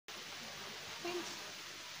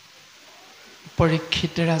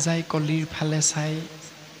পৰীক্ষিত ৰাজাই কলিৰ ফালে চাই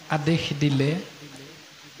আদেশ দিলে,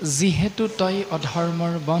 যিহেতু তই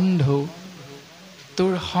অধৰ্মৰ বন্ধু,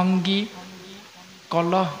 তোৰ সংগী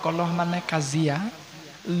কলহ মানে কাজিয়া,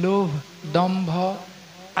 লোভ দম্ভ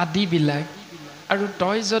আদিবিলাক, আৰু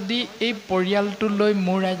তই যদি এই পৰিয়ালটো লৈ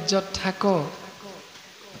মোৰ ৰাজ্যত থাক,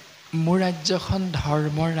 মোৰ ৰাজ্যখন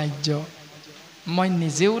ধৰ্মৰ ৰাজ্য, মই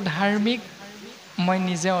নিজেও ধাৰ্মিক, মই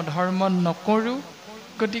নিজে অধৰ্ম নকৰোঁ,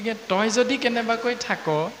 গতিকে তই যদি কেনেবাকৈ থাক,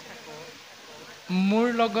 মোৰ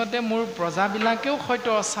লগতে মোৰ প্ৰজাবিলাকেও হয়তো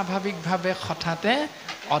অস্বাভাৱিকভাৱে হঠাতে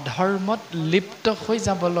অধৰ্মত লিপ্ত হৈ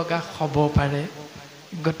যাব লগা হ'ব পাৰে।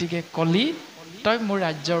 গতিকে কলি, তই মোৰ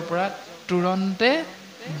ৰাজ্যৰ পৰা তুৰন্তে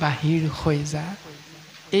বাহিৰ হৈ যা,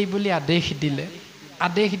 এই বুলি আদেশ দিলে।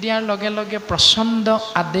 আদেশ দিয়াৰ লগে লগে প্ৰচণ্ড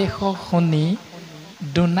আদেশ শুনি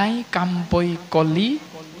দুনাই কামপৈ কলি,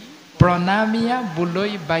 প্ৰণামীয়া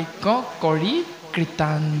বোলৈ বাক্য কৰি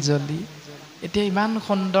কৃতাঞ্জলি। এতিয়া ইমান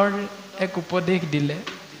সুন্দৰ এক উপদেশ দিলে,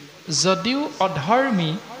 যদিও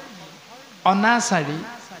অধৰ্মী অনাচাৰী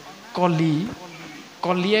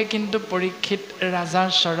কলিয়ে কিন্তু পৰীক্ষিত ৰাজাৰ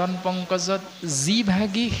চৰণ পংকজত যি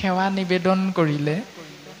ভাগি সেৱা নিবেদন কৰিলে,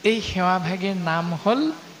 এই সেৱা ভাগিৰ নাম হ'ল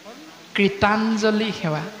কৃতাঞ্জলি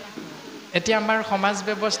সেৱা। এতিয়া আমাৰ সমাজ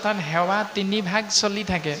ব্যৱস্থাত সেৱা 3 ভাগ চলি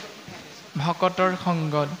থাকে ভকতৰ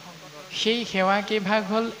সংগত। সেই সেৱা কেইভাগ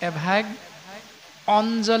হ'ল, এভাগ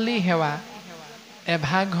অঞ্জলি সেৱা,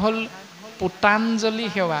 এভাগ হ'ল পুতাঞ্জলি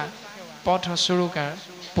সেৱা, পথ অচুৰুকাৰ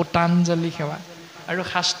পুতাঞ্জলি সেৱা, আৰু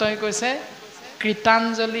শাস্ত্ৰই কৈছে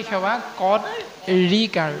কৃতাঞ্জলি সেৱা, কত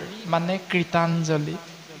ৰিকাৰ মানে কৃতাঞ্জলি,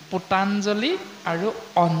 পুতাঞ্জলি আৰু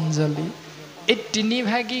অঞ্জলি। এই 3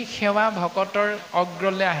 ভাগী সেৱা ভকতৰ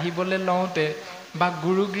অগ্ৰলৈ আহিবলৈ লওঁতে বা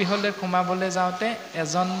গুৰুগৃহলৈ সোমাবলৈ যাওঁতে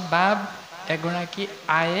এজন বা এগৰাকী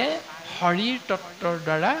আয়ে শৰীৰ তত্ত্বৰ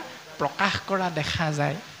দ্বাৰা প্ৰকাশ কৰা দেখা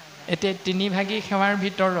যায়। এতিয়া 3 ভাগী সেৱাৰ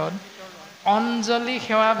ভিতৰত অঞ্জলি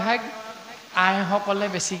সেৱা ভাগ আইসকলে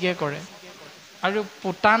বেছিকৈ কৰে, আৰু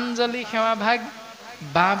পুতাঞ্জলি সেৱা ভাগ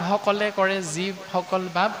বাপসকলে কৰে, যিসকল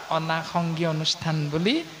বাপ অনাসংগী অনুষ্ঠান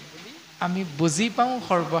বুলি আমি বুজি পাওঁ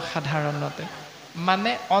সৰ্বসাধাৰণতে।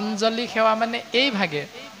 মানে অঞ্জলি সেৱা মানে এই ভাগে,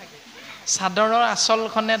 চাদৰৰ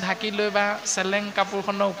আঁচলখনে ঢাকি লৈ বা চেলেং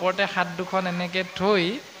কাপোৰখনৰ ওপৰতে হাত দুখন এনেকৈ থৈ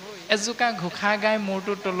এজোকা ঘোষা গাই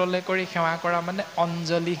মূৰটো তললৈ কৰি সেৱা কৰা মানে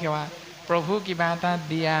অঞ্জলি সেৱা। প্ৰভু কিবা এটা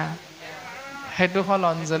দিয়া, সেইটো হ'ল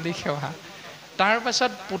অঞ্জলি সেৱা। তাৰ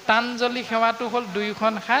পাছত পুতাঞ্জলি সেৱাটো হ'ল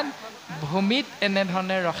 2খন হাত ভূমিত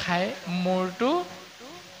এনেধৰণে ৰখাই মূৰটো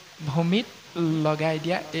ভূমিত লগাই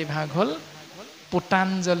দিয়া, এই ভাগ হ'ল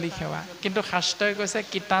পুতাঞ্জলি সেৱা। কিন্তু শাস্ত্ৰই কৈছে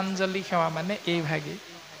কৃতাঞ্জলি সেৱা মানে এই ভাগি,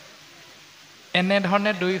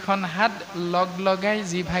 এনেধৰণে 2খন হাত লগাই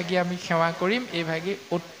যি ভাগি আমি সেৱা কৰিম, এই ভাগি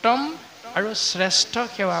উত্তম আৰু শ্ৰেষ্ঠ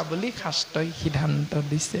সেৱা বুলি শাস্ত্ৰই সিদ্ধান্ত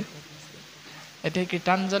দিছে। এতিয়া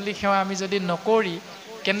কৃতাঞ্জলি সেৱা আমি যদি নকৰি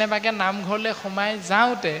কেনেবাকৈ নামঘৰলৈ সোমাই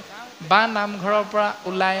যাওঁতে বা নামঘৰৰ পৰা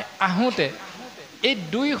ওলাই আহোঁতে, এই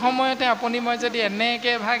 2 সময়তে আপুনি মই যদি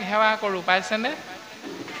এনেকৈ ভাগ সেৱা কৰোঁ, পাইছেনে?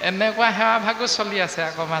 এনেকুৱা সেৱা ভাগো চলি আছে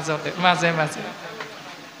আকৌ মাজে মাজে।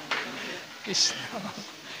 কৃষ্ণ,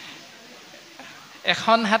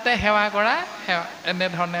 এখন হাতে সেৱা কৰা সেৱা,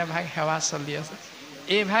 এনেধৰণে ভাগ সেৱা চলি আছে।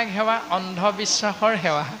 এই ভাগ সেৱা অন্ধবিশ্বাসৰ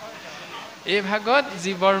সেৱা, এই ভাগত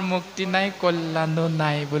জীৱৰ মুক্তি নাই, কল্যাণো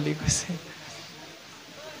নাই বুলি কৈছে।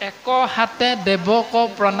 এক হাতে দেৱক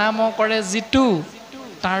প্ৰণাম কৰে যিটো,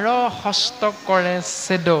 তাৰ হস্ত কৰে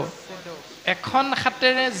ছেদ। এখন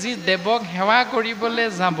হাতেৰে যি দেৱক সেৱা কৰিবলৈ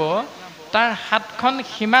যাব, তাৰ হাতখন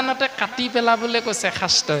সিমানতে কাটি পেলাবলৈ কৈছে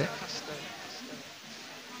শাস্ত্ৰই।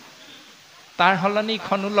 তাৰ সলনি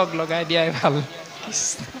ইখনো লগাই দিয়াই ভাল।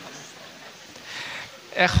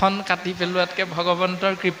 এখন কাটি পেলোৱাতকৈ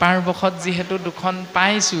ভগৱন্তৰ কৃপাৰ বশত যিহেতু 2খন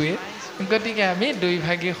পাইছোৱে, গতিকে আমি 2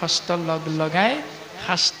 ভাগী হস্ত লগাই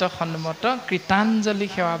শাস্ত্ৰসন্মত কৃতাঞ্জলি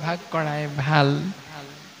সেৱা ভাগ কৰাই ভাল।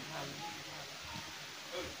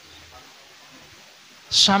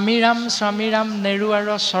 স্বামীৰাম নেৰুৱাৰ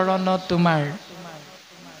চৰণ তোমাৰ,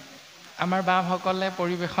 আমাৰ বাপসকলে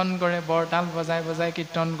পৰিৱেশন কৰে, বৰতাল বজাই বজাই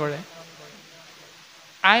কীৰ্তন কৰে।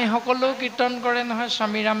 আইসকলেও কীৰ্তন কৰে নহয়,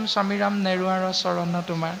 স্বামীৰাম নেৰুৱাৰ চৰণ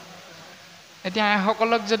তোমাৰ। এতিয়া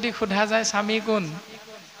আইসকলক যদি সোধা যায় স্বামী কোন,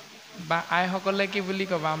 বা আইসকলে কি বুলি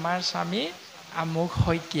ক'ব, আমাৰ স্বামী আমুক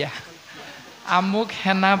শইকীয়া, আমুক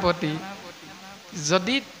সেনাপতি।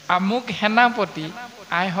 যদি আমুক সেনাপতি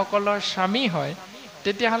আইসকলৰ স্বামী হয়,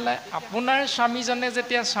 তেতিয়াহ'লে আপোনাৰ স্বামীজনে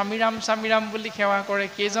যেতিয়া স্বামীৰাম বুলি সেৱা কৰে,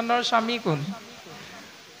 সেইজনৰ স্বামী কোন?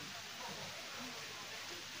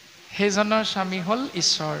 সেইজনৰ স্বামী হ'ল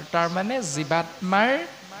ঈশ্বৰ। তাৰমানে জীৱাত্মাৰ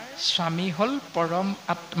স্বামী হ'ল পৰম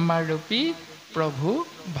আত্মাৰূপী প্ৰভু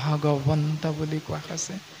ভগৱন্ত বুলি কোৱা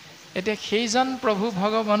হৈছে। এতিয়া সেইজন প্ৰভু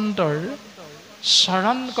ভগৱন্তৰ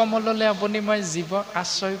চৰণ কমললৈ আপুনি মই জীৱক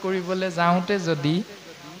আশ্ৰয় কৰিবলৈ যাওঁতে যদি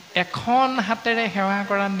এখন হাতেৰে সেৱা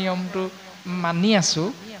কৰা নিয়মটো মানি আছোঁ,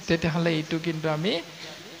 তেতিয়াহ'লে এইটো কিন্তু আমি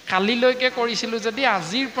কালিলৈকে কৰিছিলোঁ যদি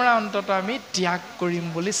আজিৰ পৰা অন্তত আমি ত্যাগ কৰিম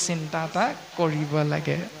বুলি চিন্তা এটা কৰিব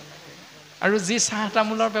লাগে। আৰু যি চাহ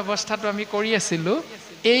তামোলৰ ব্যৱস্থাটো আমি কৰি আছিলোঁ,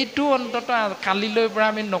 এইটো অন্তত কালিলৈ পৰা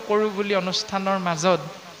আমি নকৰোঁ বুলি অনুষ্ঠানৰ মাজত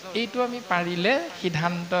এইটো আমি পাৰিলে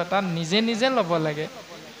সিদ্ধান্ত এটা নিজে নিজে ল'ব লাগে।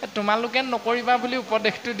 তোমালোকে নকৰিবা বুলি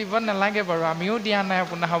উপদেশটো দিব নালাগে বাৰু, আমিও দিয়া নাই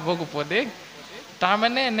আপোনাসৱক উপদেশ।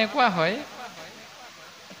 তাৰমানে এনেকুৱা হয়,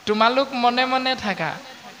 তোমালোক মনে মনে থাকা,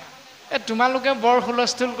 তোমালোকে বৰ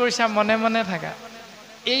হুলস্থুল কৰিছা, মনে মনে থাকা,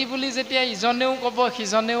 এই বুলি যেতিয়া ইজনেও ক'ব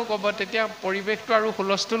সিজনেও ক'ব, তেতিয়া পৰিৱেশটো আৰু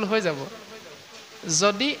হুলস্থুল হৈ যাব।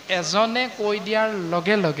 যদি এজনে কৈ দিয়াৰ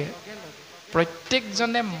লগে লগে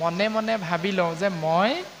প্ৰত্যেকজনে মনে মনে ভাবি লওঁ যে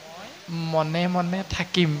মই মনে মনে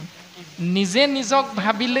থাকিম, নিজে নিজক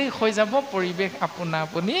ভাবিলেই হৈ যাব, পৰিৱেশ আপোনা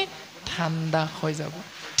আপুনি ঠাণ্ডা হৈ যাব।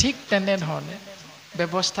 ঠিক তেনেধৰণে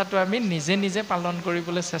ব্যৱস্থাটো আমি নিজে নিজে পালন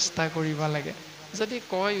কৰিবলৈ চেষ্টা কৰিব লাগে। যদি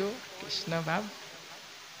কয়ও কৃষ্ণ ভাৱ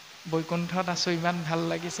বৈকুণ্ঠত আছোঁ, ইমান ভাল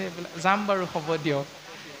লাগিছে, এইবিলাক যাম বাৰু হ'ব দিয়ক,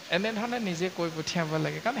 এনেধৰণে নিজে কৈ পঠিয়াব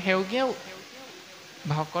লাগে। কাৰণ সেউগীয়ে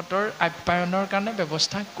ভকতৰ আপ্যায়নৰ কাৰণে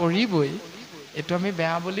ব্যৱস্থা কৰিবই, এইটো আমি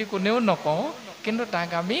বেয়া বুলি কোনেও নকওঁ, কিন্তু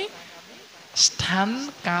তাক আমি স্থান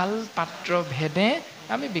কাল পাত্ৰ ভেদে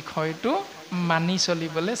আমি বিষয়টো মানি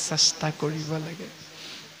চলিবলৈ চেষ্টা কৰিব লাগে।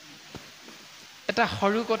 এটা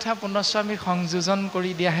সৰু কথা পুনশ্চ আমি সংযোজন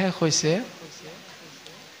কৰি দিয়াহে হৈছে।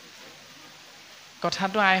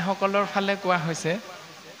 কথাটো আইসকলৰ ফালে কোৱা হৈছে।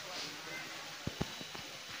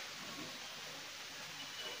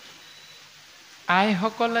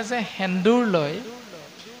 আইসকলে যে সেন্দুৰ লয়,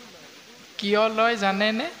 কিয় লয়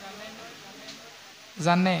জানেনে?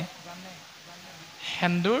 জানে?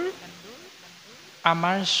 সেন্দুৰ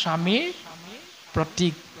আমাৰ স্বামীৰ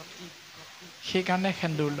প্ৰতীক, সেইকাৰণে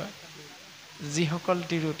সেন্দুৰ লয়। যিসকল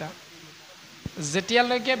তিৰোতা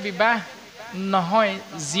যেতিয়ালৈকে বিবাহ নহয়,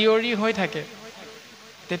 জীয়ৰী হৈ থাকে,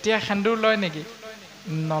 তেতিয়া সেন্দুৰ লয় নেকি?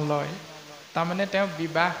 নলয়। তাৰমানে তেওঁ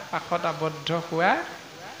বিবাহ পাশত আবদ্ধ হোৱা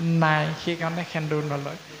নাই, সেইকাৰণে সেন্দুৰ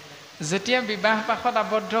নলয়। যেতিয়া বিবাহ পাশত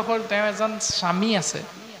আবদ্ধ হ'ল, তেওঁ এজন স্বামী আছে,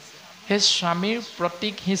 সেই স্বামীৰ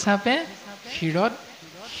প্ৰতীক হিচাপে শিৰত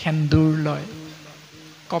সেন্দুৰ লয়,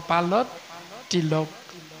 কপালত তিলক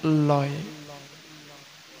লয়।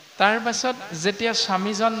 তাৰ পাছত যেতিয়া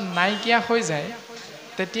স্বামীজন নাইকিয়া হৈ যায়,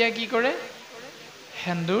 তেতিয়া কি কৰে?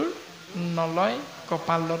 সেন্দুৰ নলয়,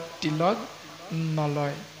 কপালত তিলক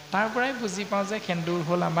নলয়। তাৰ পৰাই বুজি পাওঁ যে সেন্দুৰ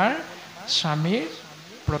হ'ল আমাৰ স্বামীৰ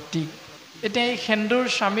প্ৰতীক। এতিয়া এই সেন্দুৰ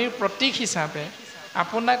স্বামীৰ প্ৰতীক হিচাপে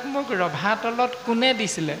আপোনাক মোক ৰভাতলত কোনে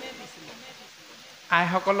দিছিলে?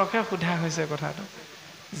 আইসকলকহে সোধা হৈছে কথাটো।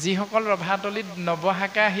 যিসকল ৰভাতলিত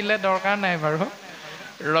নবহাকে আহিলে দৰকাৰ নাই বাৰু,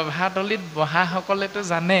 ৰভাতলিত বহাসকলেতো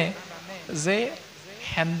জানে যে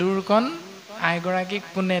সেন্দুৰকণ আইগৰাকীক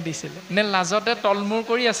কোনে দিছিলে। নে লাজতে তলমূৰ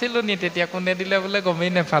কৰি আছিলোঁ নি তেতিয়া? কোনে দিলে বোলে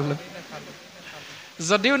গমেই নেপালোঁ।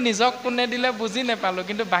 যদিও নিজক কোনে দিলে বুজি নেপালোঁ,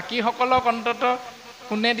 কিন্তু বাকীসকলক অন্তত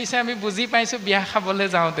কোনে দিছে আমি বুজি পাইছোঁ। বিয়া খাবলৈ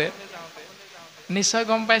যাওঁতে নিশ্চয়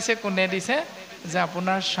গম পাইছে কোনে দিছে, যে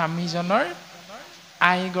আপোনাৰ স্বামীজনৰ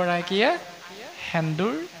আইগৰাকীয়ে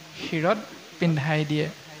সেন্দুৰ শিৰত পিন্ধাই দিয়ে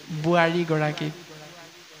বোৱাৰীগৰাকীক।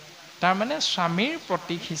 তাৰমানে স্বামীৰ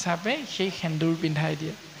প্ৰতীক হিচাপে সেই সেন্দুৰ পিন্ধাই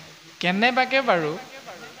দিয়ে। কেনেবাকে বাৰু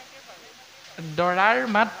দৰাৰ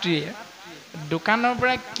মাতৃয়ে দোকানৰ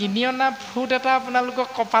পৰা কিনি অনা ফুট এটা আপোনালোকক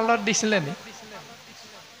কপালত দিছিলে নি?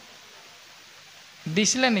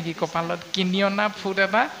 দিছিলে নেকি কপালত কিনি অনা ফুট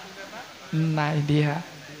এটা? নাই দিয়া।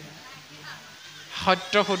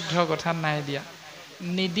 সত্য শুদ্ধ কথা, নাই দিয়া।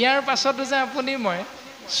 নিদিয়াৰ পাছতো যে আপুনি মই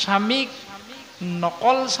স্বামীক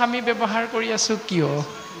নকল স্বামী ব্যৱহাৰ কৰি আছোঁ কিয়?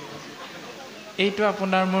 এইটো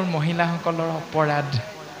আপোনাৰ মোৰ মহিলাসকলৰ অপৰাধ।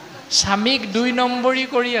 স্বামীক ২ নম্বৰী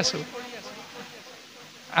কৰি আছোঁ।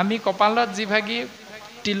 আমি কপালত যিভাগি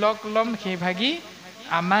তিলক ল'ম, সেইভাগি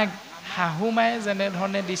আমাক শাহুমায়ে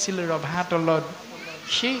যেনেধৰণে দিছিল ৰভাতলত,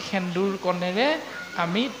 সেই সেন্দুৰ কণেৰে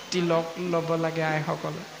আমি তিলক ল'ব লাগে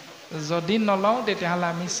আইসকলে। যদি নলওঁ তেতিয়াহ'লে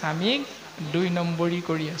আমি স্বামীক ২ নম্বৰী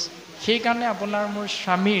কৰি আছোঁ। সেইকাৰণে আপোনাৰ মোৰ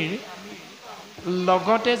স্বামীৰ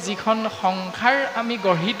লগতে যিখন সংসাৰ আমি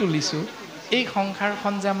গঢ়ি তুলিছোঁ, এই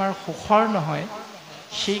সংসাৰখন যে আমাৰ সুখৰ নহয়,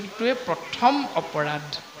 সেইটোৱে প্ৰথম অপৰাধ।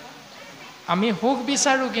 আমি সুখ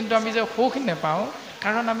বিচাৰোঁ, কিন্তু আমি যে সুখ নেপাওঁ,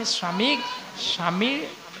 কাৰণ আমি স্বামীৰ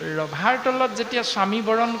ৰভাৰ তলত যেতিয়া স্বামী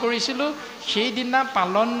বৰণ কৰিছিলোঁ, সেইদিনা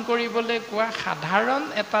পালন কৰিবলৈ কোৱা সাধাৰণ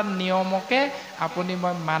এটা নিয়মকে আপুনি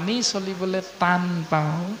মই মানি চলিবলৈ টান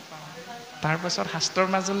পাওঁ। তাৰপাছত শাস্ত্ৰৰ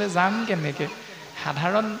মাজলৈ যাম কেনেকৈ?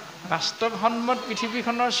 সাধাৰণ বাস্তৱসন্মত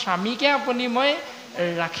পৃথিৱীখনৰ স্বামীকে আপুনি মই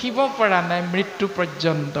ৰাখিব পৰা নাই মৃত্যু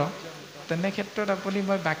পৰ্যন্ত তেনে ক্ষেত্ৰত আপুনি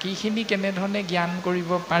মই বাকীখিনি কেনেধৰণে জ্ঞান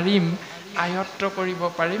কৰিব পাৰিম আয়ত্ত কৰিব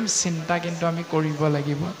পাৰিম চিন্তা কিন্তু আমি কৰিব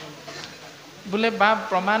লাগিব বোলে বা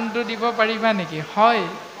প্ৰমাণটো দিব পাৰিবা নেকি হয়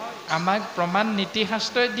আমাক প্ৰমাণ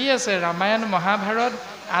নীতিশাস্ত্ৰই দি আছে ৰামায়ণ মহাভাৰত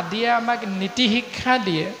আদিয়ে আমাক নীতি শিক্ষা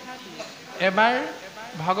দিয়ে এবাৰ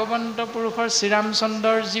ভগৱন্ত পুৰুষৰ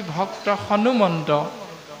শ্ৰীৰামচন্দ্ৰৰ যি ভক্ত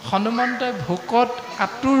হনুমন্তই ভোকত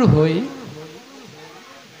আতুৰ হৈ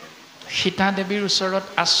সীতা দেৱীৰ ওচৰত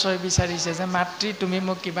আশ্ৰয় বিচাৰিছে যে মাতৃ তুমি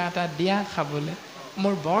মোক কিবা এটা দিয়া খাবলৈ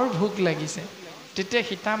মোৰ বৰ ভোক লাগিছে তেতিয়া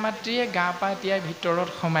সীতা মাতৃয়ে গা পা তিয়াই ভিতৰত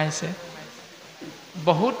সোমাইছে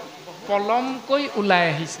বহুত পলমকৈ ওলাই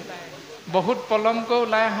আহিছে বহুত পলমকৈ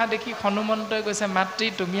ওলাই অহা দেখি হনুমন্তই কৈছে মাতৃ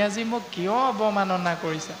তুমি আজি মোক কিয় অৱমাননা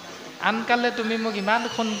কৰিছা আনকালে তুমি মোক ইমান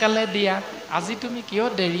সোনকালে দিয়া আজি তুমি কিয়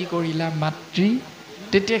দেৰি কৰিলা মাতৃ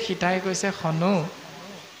তেতিয়া সীতাই কৈছে হনু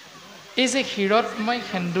এই যে শিৰত মই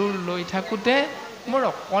সেন্দুৰ লৈ থাকোঁতে মোৰ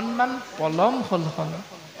অকণমান পলম হ'ল হনু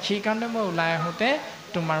সেইকাৰণে মই ওলাই আহোঁতে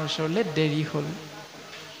তোমাৰ ওচৰলৈ দেৰি হ'ল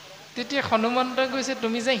তেতিয়া হনুমন্তই কৈছে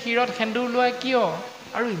তুমি যে শিৰত সেন্দুৰ লোৱা কিয়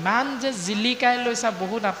আৰু ইমান যে জিলিকাই লৈছা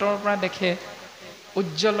বহুত আঁতৰৰ পৰা দেখে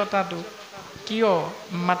উজ্জ্বলতাটো কিয়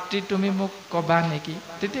মাতৃ তুমি মোক ক'বা নেকি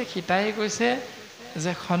তেতিয়া সীতাই কৈছে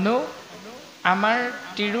যে হনু আমাৰ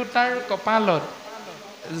তিৰোতাৰ কপালত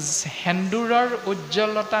সেন্দুৰৰ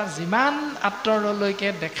উজ্জ্বলতা যিমান আঁতৰলৈকে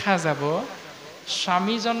দেখা যাব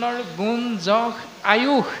স্বামীজনৰ গুণ যশ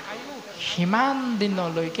আয়ুস সিমান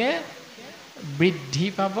দিনলৈকে বৃদ্ধি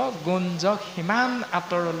পাব গুণ যশ সিমান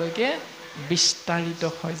আঁতৰলৈকে বিস্তাৰিত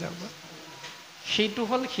হৈ যাব সেইটো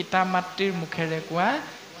হ'ল সীতা মাতৃৰ মুখেৰে কোৱা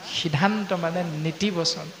সিদ্ধান্ত মানে নীতি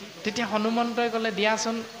বচন তেতিয়া হনুমন্তই ক'লে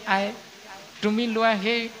দিয়াচোন আই তুমি লোৱা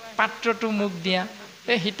সেই পাত্ৰটো মোক দিয়া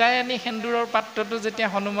এই সীতাই আনি সেন্দুৰৰ পাত্ৰটো যেতিয়া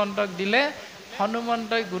হনুমন্তক দিলে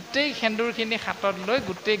হনুমন্তই গোটেই সেন্দুৰখিনি হাতত লৈ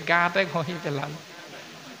গোটেই গাতে ঘঁহি পেলাল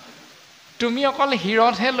তুমি অকল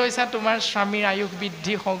শিৰতহে লৈছা তোমাৰ স্বামীৰ আয়ুস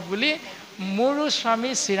বৃদ্ধি হওক বুলি মোৰো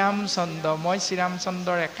স্বামী শ্ৰীৰামচন্দ্ৰ মই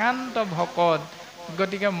শ্ৰীৰামচন্দ্ৰৰ একান্ত ভকত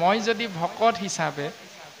গতিকে মই যদি ভকত হিচাপে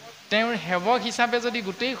তেওঁৰ সেৱক হিচাপে যদি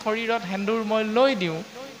গোটেই শৰীৰত সেন্দুৰ মই লৈ দিওঁ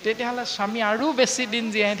তেতিয়াহ'লে স্বামী আৰু বেছি দিন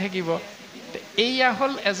জীয়াই থাকিব এয়া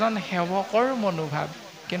হ'ল এজন সেৱকৰ মনোভাৱ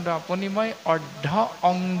কিন্তু আপুনি মই অৰ্ধ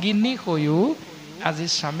অংগিনী হৈও আজি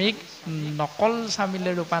স্বামীক নকল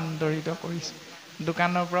স্বামীলৈ ৰূপান্তৰিত কৰিছোঁ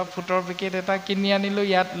দোকানৰ পৰা ফুটৰ পেকেট এটা কিনি আনিলোঁ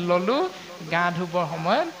ইয়াত ল'লোঁ গা ধুবৰ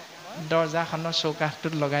সময়ত দৰ্জাখনৰ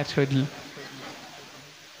চৌকাঠটোত লগাই থৈ দিলোঁ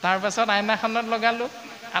তাৰ পাছত আইনাখনত লগালোঁ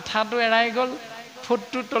আঠাটো এৰাই গ'ল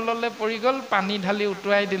ফুটটো তললৈ পৰি গ'ল পানী ঢালি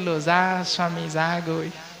উটুৱাই দিলোঁ যা স্বামী যা গৈ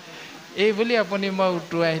এই বুলি আপুনি মই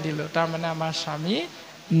উটুৱাই দিলোঁ তাৰমানে আমাৰ স্বামী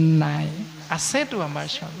নাই আছেতো আমাৰ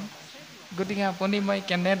স্বামী গতিকে আপুনি মই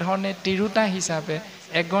কেনেধৰণে তিৰোতা হিচাপে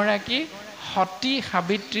এগৰাকী সতী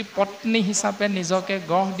সাবিত্ৰী পত্নী হিচাপে নিজকে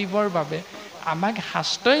গঢ় দিবৰ বাবে আমাক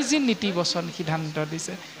শাস্ত্ৰই যি নীতি বচন সিদ্ধান্ত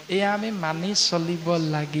দিছে এয়া আমি মানি চলিব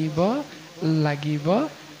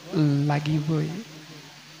লাগিবই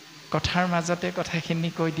কথাৰ মাজতে কথাখিনি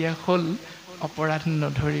কৈ দিয়া হ'ল অপৰাধ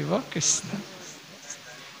নধৰিব কৃষ্ণ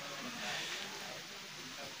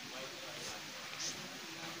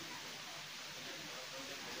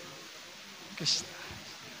কৃষ্ণ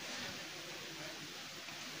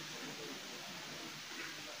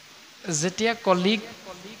যেতিয়া কলিক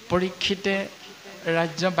পৰীক্ষিতে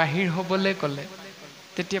ৰাজ্য বাহিৰ হ'বলৈ ক'লে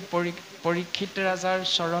তেতিয়া পৰীক্ষিত ৰাজাৰ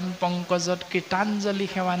চৰণ পংকজত কৃতাঞ্জলি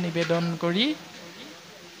সেৱা নিবেদন কৰি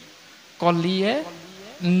কলিয়ে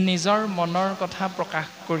নিজৰ মনৰ কথা প্ৰকাশ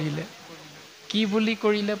কৰিলে কি বুলি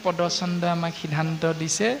কৰিলে পদচন্দ আমাক সিদ্ধান্ত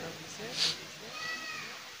দিছে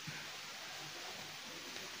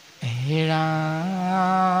হে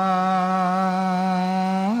ৰাম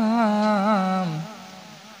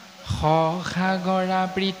সসাগৰা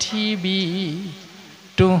পৃথিৱী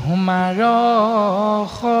তোমাৰ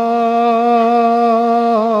সবে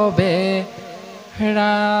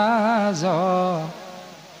ৰাজ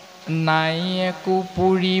নাই একো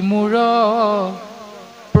পুৰি মূৰ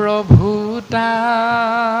প্ৰভু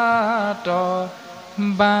তাত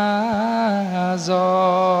বাজ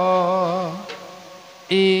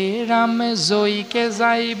এই ৰাম জয়কে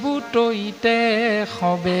যাইব তৈতে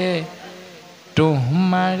সবে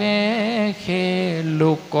তোমাৰে সে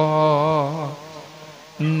লোক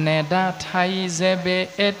নেদা ঠাই যেবে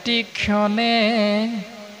এটি ক্ষণে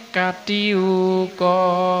কাটিও ক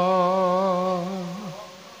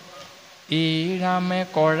এই ৰামে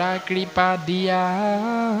কৰা কৃপা দিয়া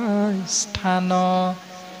স্থান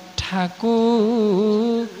থাকো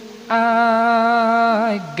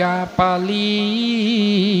আজ্ঞা পালি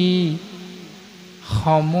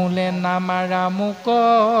সমূলে নামাৰা মুক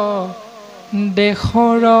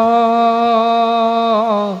দেশৰ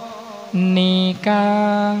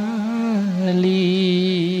নিকালি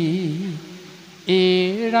এই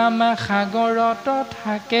ৰাম সাগৰত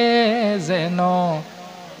থাকে যেন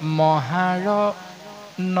মহাৰ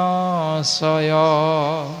নচয়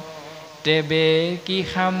তেবে কি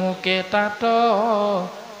শামুকে তাত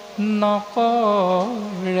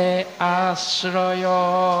নকৰে আশ্ৰয়।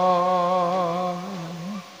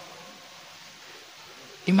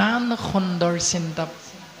 ইমান সুন্দৰ চিন্তা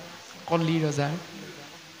কলি ৰজাৰ।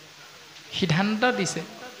 সিদ্ধান্ত দিছে,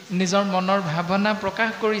 নিজৰ মনৰ ভাৱনা প্ৰকাশ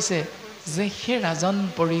কৰিছে যে সেই ৰাজন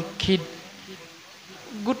পৰীক্ষিত,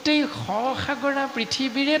 গোটেই সসাগৰা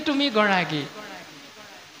পৃথিৱীৰে তুমি গৰাকী,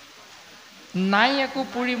 নাই একো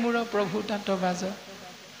পুৰি মূৰ প্ৰভু তাত বাজ।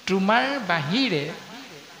 তোমাৰ বাহিৰে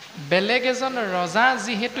বেলেগ এজন ৰজা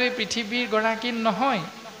যিহেতু এই পৃথিৱীৰ গৰাকী নহয়,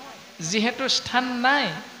 যিহেতু স্থান নাই,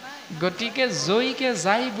 গতিকে জয়ীকে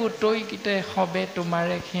যাইবো তৈকিতে সবে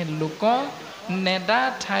তোমাৰে সেই লোক নেদা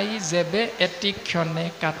ঠাই যেবে এটি ক্ষণে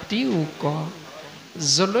কাটি উক।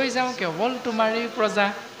 যলৈ যাওঁ কেৱল তোমাৰেই প্ৰজা,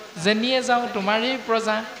 যেনিয়ে যাওঁ তোমাৰেই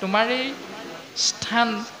প্ৰজা, তোমাৰেই স্থান।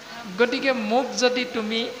 গতিকে মোক যদি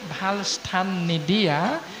তুমি ভাল স্থান নিদিয়া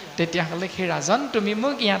তেতিয়াহ'লে সেই ৰাজন তুমি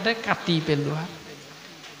মোক ইয়াতে কাটি পেলোৱা।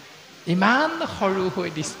 ইমান সৰু হৈ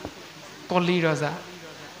দিছে কলি ৰজা।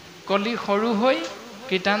 কলি সৰু হৈ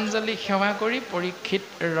কৃতাঞ্জলি সেৱা কৰি পৰীক্ষিত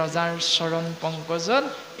ৰজাৰ চৰণ পংকজত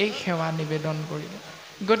এই সেৱা নিবেদন কৰিলে।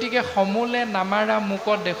 গতিকে সমূলে নামাৰা মুক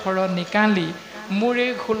দেশৰ নিকালি, মোৰ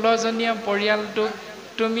এই 16জনীয়া পৰিয়ালটোক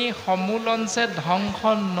তুমি সমূলঞ্চে ধ্বংস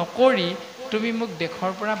নকৰি তুমি মোক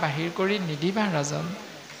দেশৰ পৰা বাহিৰ কৰি নিদিবা ৰাজন।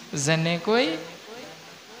 যেনেকৈ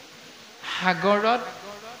সাগৰত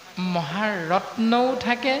মহাৰত্নও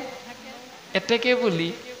থাকে এতেকে বুলি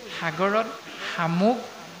সাগৰত শামুক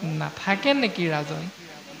নাথাকে নেকি ৰাজন?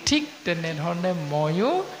 ঠিক তেনেধৰণে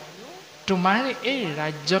ময়ো তোমাৰ এই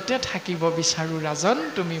ৰাজ্যতে থাকিব বিচাৰোঁ ৰাজন,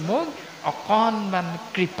 তুমি মোক অকণমান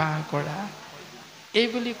কৃপা কৰা। এই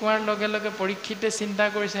বুলি কোৱাৰ লগে লগে পৰীক্ষিতে চিন্তা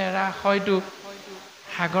কৰিছে, এৰা হয়তো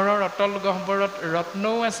সাগৰৰ অতল গহ্বৰত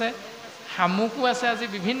ৰত্নও আছে, শামুকো আছে, আজি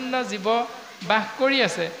বিভিন্ন জীৱ বাস কৰি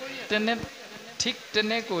আছে। ঠিক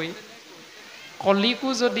তেনেকৈ কলিকো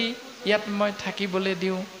যদি ইয়াত মই থাকিবলৈ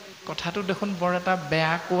দিওঁ, কথাটো দেখোন বৰ এটা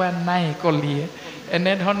বেয়া কোৱা নাই কলিয়ে।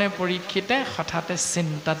 এনেধৰণে পৰীক্ষিতে হঠাতে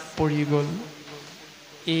চিন্তাত পৰি গ'ল।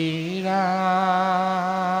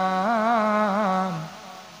 এৰাম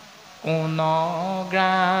কোন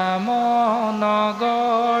গ্ৰাম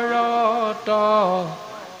নগৰত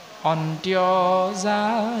অন্ত্য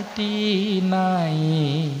জাতি নাই,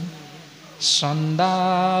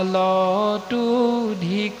 চণ্ডালতো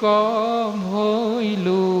ধিক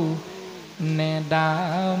ভৈলো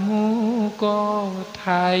নেদামুক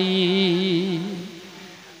ঠাই,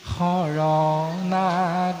 শৰণাগতক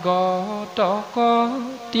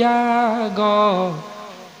ত্যাগ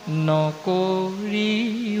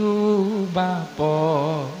নকৰিও বাপ,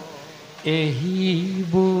 এহি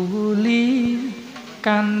বুলি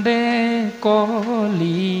কান্দে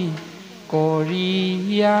কলি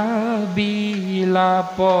কৰিয়া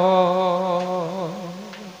বিলাপ।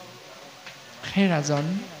 হে ৰাজন,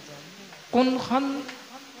 কোনখন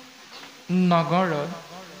নগৰত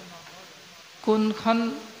কোনখন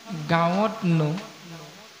গাঁৱতনো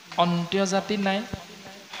অন্ত্যজাতি নাই?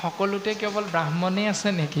 সকলোতে কেৱল ব্ৰাহ্মণেই আছে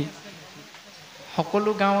নেকি? সকলো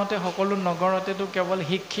গাঁৱতে সকলো নগৰতেতো কেৱল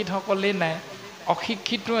শিক্ষিতসকলেই নাই,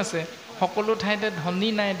 অশিক্ষিতো আছে। সকলো ঠাইতে ধনী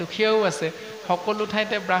নাই, দুখীয়াও আছে। সকলো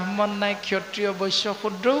ঠাইতে ব্ৰাহ্মণ নাই, ক্ষত্ৰিয় বৈশ্য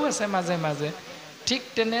শূদ্ৰও আছে মাজে মাজে। ঠিক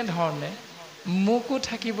তেনেধৰণে মোকো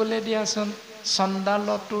থাকিবলৈ দিয়াচোন।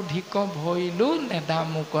 চণ্ডালতো ধিক ভৈলো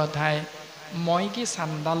নেদামুক ঠাই, মই কি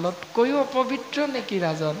চাণ্ডালতকৈও অপবিত্ৰ নেকি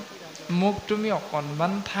ৰাজন? মোক তুমি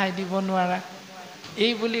অকণমান ঠাই দিব নোৱাৰা?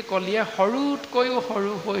 এই বুলি কলিয়ে সৰুতকৈও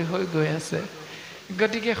সৰু হৈ হৈ গৈ আছে।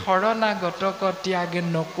 গতিকে শৰণাগতক ত্যাগ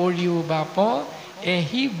নকৰিও বাপ,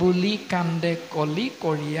 এহি বুলি কান্দে কলি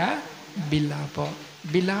কৰিয়া বিলাপ।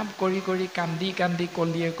 বিলাপ কৰি কৰি কান্দি কান্দি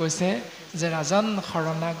কলিয়ে কৈছে যে ৰাজন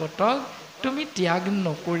শৰণাগতক তুমি ত্যাগ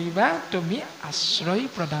নকৰিবা, তুমি আশ্ৰয়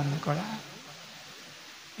প্ৰদান কৰা।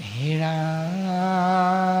 হেৰা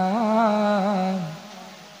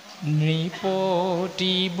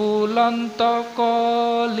নৃপতি বুলন্ত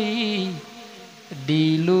কলি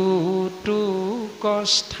দিলো তোক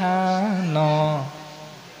স্থান,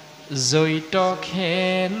 জৈত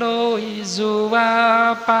খেলৈ যোৱা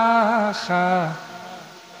পাশা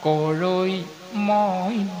কৰৈ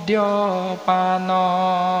মদ্যপান,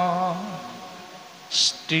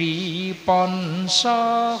 স্ত্ৰী পঞ্চ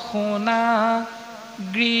সোণা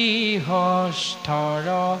গৃহস্থৰ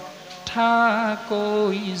কথা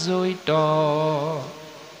কৈ জৈত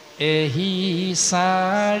এহি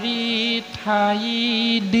চাৰি ঠাই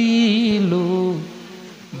দিলো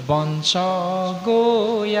বঞ্চ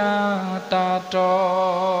গয়া তাত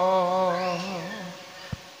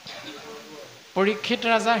পৰীক্ষিত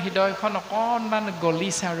ৰাজাৰ হৃদয়খন অকণমান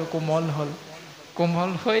গলিছে আৰু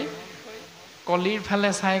কোমল হৈ কলিৰ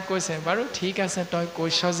ফালে চাই কৈছে বাৰু ঠিক আছে তই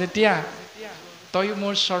কৈছ যেতিয়া তই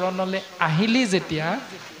মোৰ চৰণলৈ আহিলি যেতিয়া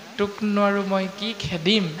তোকনো আৰু মই কি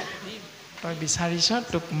খেদিম তই বিচাৰিছ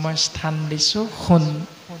তোক মই স্থান দিছোঁ শুন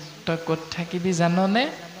তই ক'ত থাকিবি জাননে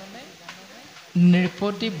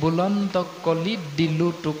নৃপতি বুলন্ত কলিত দিলো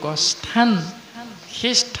তোক স্থান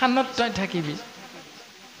সেই স্থানত তই থাকিবি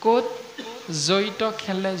ক'ত জৈত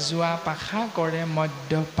খেলে জুৱা পাশা কৰে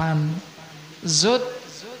মদ্যপান য'ত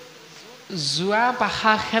জুৱা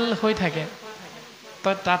পাশা খেল হৈ থাকে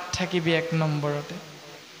তই তাত থাকিবি 1 নম্বৰতে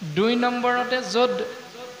 2 নম্বৰতে য'ত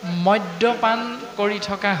মদ্যপান কৰি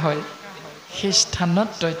থকা হয় সেই স্থানত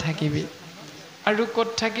তই থাকিবি আৰু ক'ত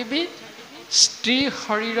থাকিবি স্ত্ৰীৰ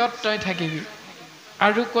শৰীৰত তই থাকিবি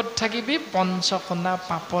আৰু ক'ত থাকিবি পঞ্চকোণা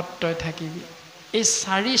পাপত তই থাকিবি এই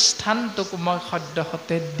 4 স্থান তোক মই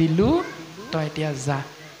সদ্যহতে দিলো তই এতিয়া যা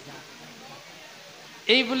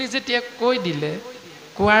এই বুলি যেতিয়া কৈ দিলে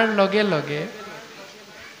কোৱাৰ লগে লগে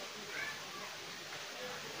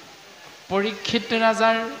পৰীক্ষিত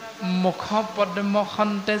ৰাজাৰ মুখ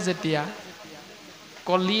পদ্মখন্তে যেতিয়া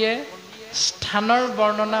কলিয়ে স্থানৰ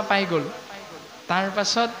বৰ্ণনা পাই গ'ল তাৰ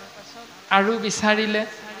পাছত আৰু বিচাৰিলে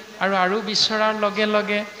আৰু বিচৰাৰ লগে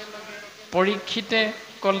লগে পৰীক্ষিতে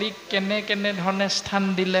কলিক কেনে ধৰণে স্থান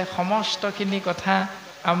দিলে সমস্তখিনি কথা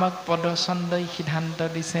আমাক পদচন্দই সিদ্ধান্ত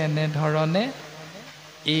দিছে এনেধৰণে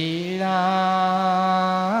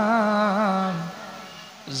এৰাম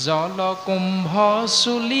জলকুম্ভ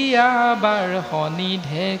চুলিয়াবাৰ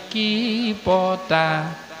শনিধে কি পতা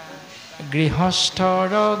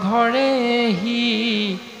গৃহস্থৰ ঘৰে হি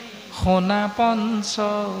সোণা পঞ্চ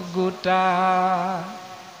গোটা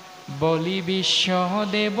বলি বিশ্ব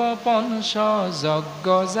দেৱ পঞ্চ যজ্ঞ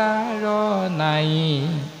যাৰ নাই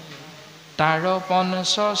তাৰ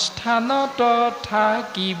পঞ্চ স্থানত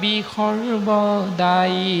থাকিবি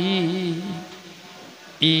সৰ্বদাই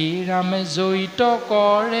ইৰাম জৈত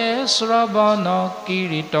কৰে শ্ৰৱণ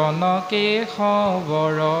কীৰ্তনকে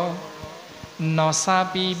খবৰ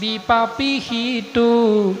নচাপিবি পাপি সিটো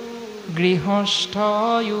গৃহস্থ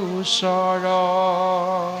ওচৰ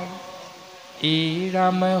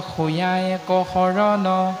ইৰাম শুয়াই শৰণ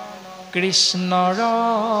কৃষ্ণৰ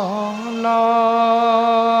লবে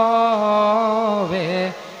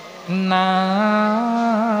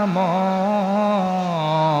নাম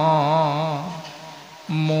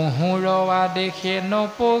মুহুৰৱা দেখে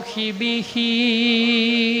নপখিবি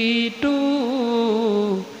সিটো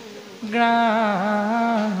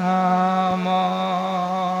গ্ৰাম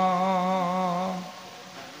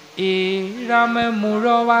ইৰাম মূৰ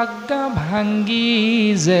আজ্ঞা ভাঙ্গি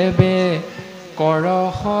যেবে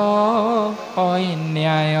কৰহ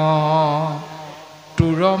অন্যায়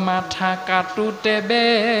তোৰ মাথা কাটোতেবে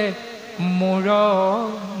মূৰ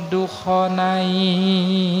দুখ নাই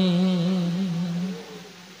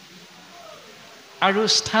আৰু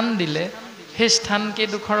স্থান দিলে সেই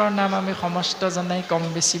স্থানকেইডোখৰৰ নাম আমি সমস্তজনাই কম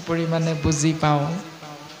বেছি পৰিমাণে বুজি পাওঁ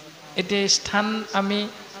এতিয়া স্থান আমি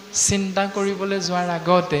চিন্তা কৰিবলৈ যোৱাৰ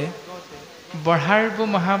আগতে বঢ়াৰবু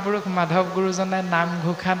মহাপুৰুষ মাধৱ গুৰুজনাই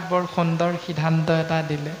নামঘোষাত বৰ সুন্দৰ সিদ্ধান্ত এটা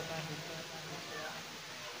দিলে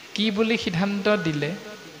কি বুলি সিদ্ধান্ত দিলে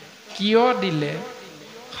কিয় দিলে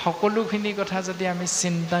সকলোখিনি কথা যদি আমি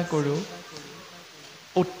চিন্তা কৰোঁ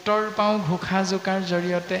উত্তৰ পাওঁ ঘোষা জোকাৰ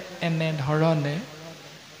জৰিয়তে এনেধৰণে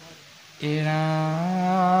এৰাম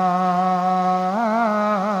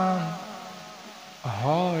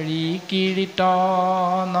হৰি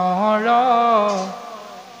কীৰ্তনৰ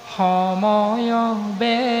সময়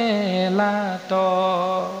বেলাত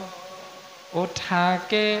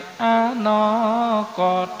উঠাকে আন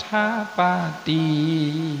কথা পাতি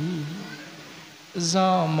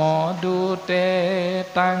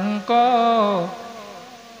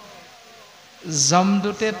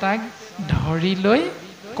যমদূতে তাক ধৰি লৈ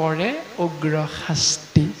কৰে উগ্ৰ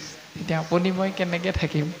শাস্তি এতিয়া আপুনি মই কেনেকৈ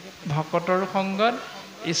থাকিম ভকতৰ সংগত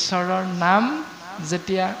ঈশ্বৰৰ নাম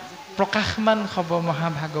যেতিয়া প্ৰকাশমান হ'ব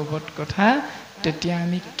মহাভাগৱত কথা তেতিয়া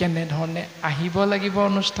আমি কেনেধৰণে আহিব লাগিব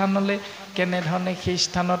অনুষ্ঠানলৈ কেনেধৰণে সেই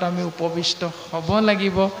স্থানত আমি উপবিষ্ট হ'ব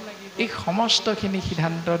লাগিব এই সমস্তখিনি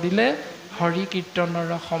সিদ্ধান্ত দিলে হৰি কীৰ্তনৰ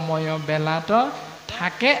সময় বেলাত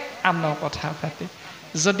থাকে আন কথা পাতি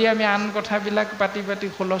যদি আমি আন কথাবিলাক পাতি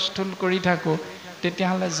হুলস্থুল কৰি থাকোঁ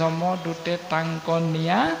তেতিয়াহ'লে যমদূতে তাংক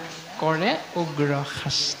নিয়া কৰে উগ্ৰ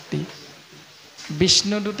শাস্তি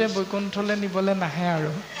বিষ্ণুদূতে বৈকুণ্ঠলৈ নিবলৈ নাহে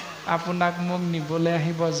আৰু আপোনাক মোক নিবলৈ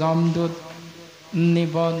আহিব যমদূত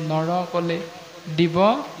নিব নৰকলে দিব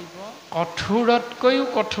কঠোৰতকৈও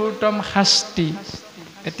কঠোৰতম শাস্তি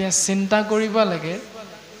এতিয়া চিন্তা কৰিব লাগে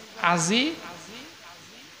আজি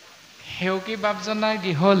সেউকী বাপজনাৰ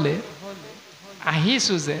গৃহলৈ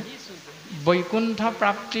আহিছোঁ যে বৈকুণ্ঠ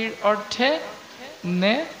প্ৰাপ্তিৰ অৰ্থে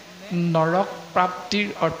নে নৰক প্ৰাপ্তিৰ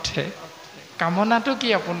অৰ্থে কামনাটো কি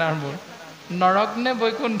আপোনাৰ মোৰ নৰক নে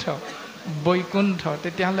বৈকুণ্ঠ বৈকুণ্ঠ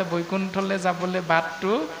তেতিয়াহ'লে বৈকুণ্ঠলৈ যাবলৈ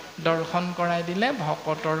বাটটো দৰ্শন কৰাই দিলে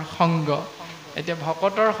ভকতৰ সংগ এতিয়া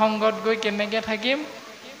ভকতৰ সংগত গৈ কেনেকৈ থাকিম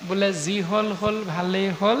বোলে যি হ'ল হ'ল ভালেই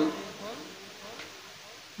হ'ল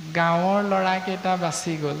গাঁৱৰ ল'ৰাকেইটা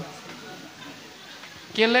বাচি গ'ল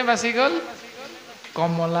কেলে বাচি গ'ল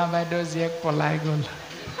কমলা বাইদেউৰ জীয়েক পলাই গ'ল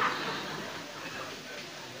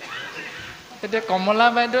এতিয়া কমলা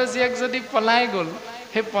বাইদেউৰ জীয়েক যদি পলাই গ'ল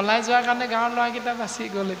সেই পলাই যোৱাৰ কাৰণে গাঁৱৰ ল'ৰাকেইটা বাচি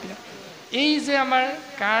গ'ল এতিয়া এই যে আমাৰ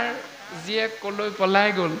কাৰ জীয়েক কলৈ পলাই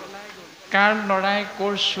গ'ল কাৰ ল'ৰাই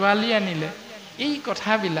ক'ৰ ছোৱালী আনিলে এই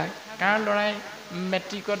কথাবিলাক কাৰ ল'ৰাই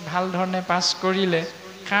মেট্ৰিকত ভাল ধৰণে পাছ কৰিলে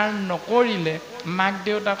কাৰ নকৰিলে মাক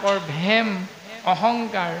দেউতাকৰ ভেম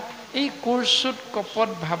অহংকাৰ এই কোৰ্চুত কপট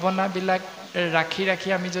ভাৱনাবিলাক ৰাখি ৰাখি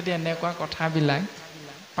আমি যদি এনেকুৱা কথাবিলাক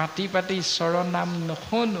পাতি পাতি ঈশ্বৰৰ নাম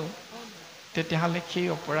নুশুনো তেতিয়াহ'লে সেই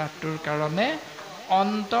অপৰাধটোৰ কাৰণে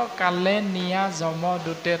অন্তকালে নিয়া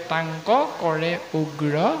যমদূতে তাংক কৰে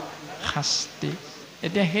উগ্ৰ শাস্তি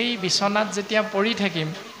এতিয়া সেই বিচনাত যেতিয়া পৰি থাকিম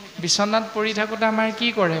বিচনাত পৰি থাকোঁতে আমাৰ কি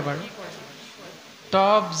কৰে বাৰু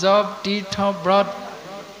তপ জপ তীৰ্থ ব্ৰত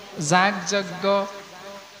যাগ যজ্ঞ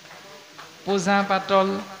পূজা পাতল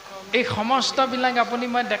এই সমস্তবিলাক আপুনি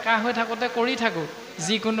মই ডেকা হৈ থাকোঁতে কৰি থাকোঁ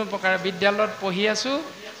যিকোনো প্ৰকাৰে বিদ্যালয়ত পঢ়ি আছোঁ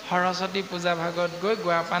সৰস্বতী পূজা ভাগত গৈ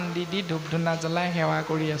গুৱা পাণ দি দি ধূপ ধূনা জ্বলাই সেৱা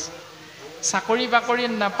কৰি আছোঁ চাকৰি বাকৰি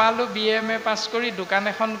নাপালোঁ BA পাছ কৰি দোকান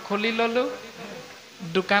এখন খুলি ল'লোঁ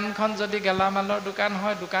দোকানখন যদি গেলামালৰ দোকান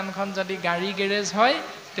হয় দোকানখন যদি গাড়ী গেৰেজ হয়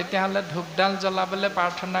তেতিয়াহ'লে ধূপডাল জ্বলাবলৈ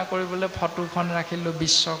প্ৰাৰ্থনা কৰিবলৈ ফটোখন ৰাখিলোঁ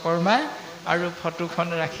বিশ্বকৰ্মা আৰু ফটোখন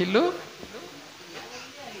ৰাখিলোঁ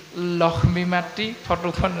লক্ষ্মী মাতৃ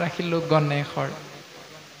ফটোখন ৰাখিলোঁ গণেশৰ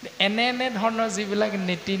এনে এনে ধৰণৰ যিবিলাক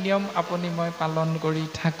নীতি নিয়ম আপুনি মই পালন কৰি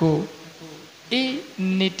থাকোঁ এই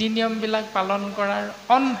নীতি নিয়মবিলাক পালন কৰাৰ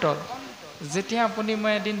অন্তত যেতিয়া আপুনি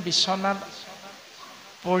মই এদিন বিচনাত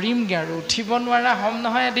পৰিমগৈ আৰু উঠিব নোৱাৰা হ'ম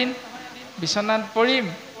নহয় এদিন বিচনাত পৰিম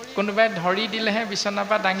কোনোবাই ধৰি দিলেহে বিচনাৰ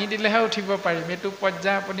পৰা দাঙি দিলেহে উঠিব পাৰিম এইটো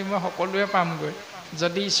পৰ্যায় আপুনি মই সকলোৱে পামগৈ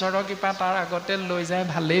যদি ঈশ্বৰৰ কৃপা তাৰ আগতে লৈ যায়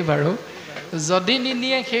ভালেই বাৰু যদি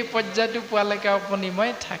নিনিয়ে সেই পৰ্যায়টো পোৱালৈকে আপুনি মই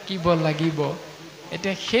থাকিব লাগিব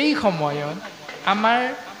এতিয়া সেই সময়ত আমাৰ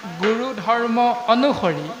গুৰু ধৰ্ম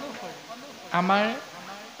অনুসৰি আমাৰ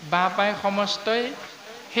বাপাই সমস্তই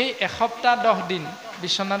সেই এসপ্তাহ 10 দিন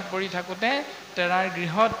বিচনাত পৰি থাকোঁতে তেৰাৰ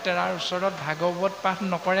গৃহত তেৰাৰ ওচৰত ভাগৱত পাঠ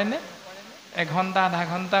নকৰেনে এঘণ্টা আধা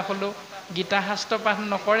ঘণ্টা হ'লেও গীতা শাস্ত্ৰ পাঠ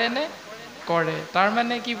নকৰেনে কৰে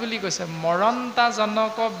তাৰমানে কি বুলি কৈছে মৰন্তা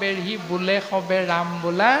জনক বেঢ়ি বোলে সবে ৰাম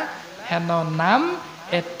বোলা হেন নাম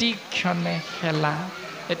এটি ক্ষণে খেলা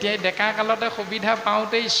এতিয়া ডেকা কালতে সুবিধা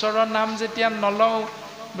পাওঁতে ঈশ্বৰৰ নাম যেতিয়া নলওঁ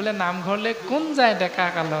বোলে নামঘৰলৈ কোন যায় ডেকা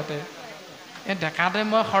কালতে এই ডেকাতে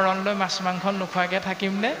মই শৰণ লৈ মাছ মাংস নোখোৱাকৈ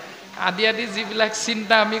থাকিমনে আদি আদি যিবিলাক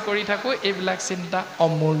চিন্তা আমি কৰি থাকোঁ এইবিলাক চিন্তা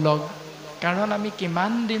অমূলক কাৰণ আমি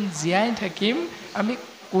কিমান দিন জীয়াই থাকিম আমি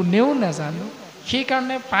কোনেও নাজানো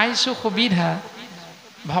সেইকাৰণে পাইছোঁ সুবিধা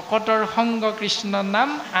ভকতৰ সংগ কৃষ্ণ নাম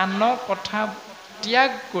আন কথা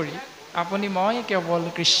ত্যাগ কৰি আপুনি মই কেৱল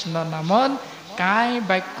কৃষ্ণ নামত কায়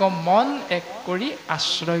বাক্য মন এক কৰি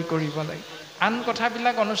আশ্ৰয় কৰিব লাগে আন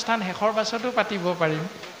কথাবিলাক অনুষ্ঠান শেষৰ পাছতো পাতিব পাৰিম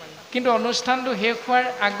কিন্তু অনুষ্ঠানটো শেষ হোৱাৰ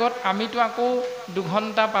আগত আমিতো আকৌ 2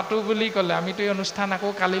 ঘণ্টা পাতোঁ বুলি ক'লে আমিতো এই অনুষ্ঠান আকৌ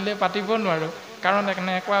কালিলৈ পাতিব নোৱাৰোঁ কাৰণ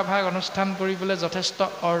এনেকুৱা ভাগ অনুষ্ঠান কৰিবলৈ যথেষ্ট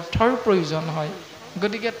অৰ্থৰ প্ৰয়োজন হয়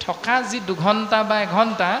গতিকে থকা যি 2 ঘণ্টা বা 1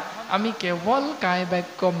 ঘণ্টা আমি কেৱল কায়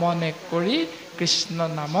বাক্য মন এক কৰি কৃষ্ণ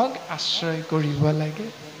নামক আশ্ৰয় কৰিব লাগে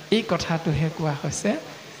এই কথাটোহে কোৱা হৈছে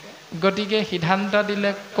গতিকে সিদ্ধান্ত দিলে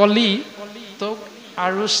কলি তোক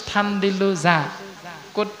আৰু স্থান দিলোঁ যা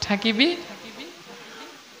ক'ত থাকিবি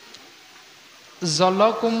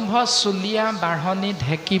জলকুম্ভ চুলীয়া বাঢ়নি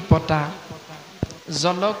ঢেঁকী পতা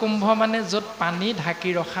জলকুম্ভ মানে য'ত পানী ঢাকি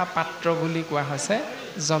ৰখা পাত্ৰ বুলি কোৱা হৈছে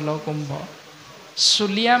জলকুম্ভ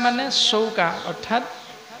চুলীয়া মানে চৌকা অৰ্থাৎ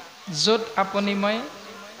য'ত আপুনি মই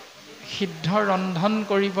সিদ্ধ ৰন্ধন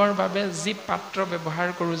কৰিবৰ বাবে যি পাত্ৰ ব্যৱহাৰ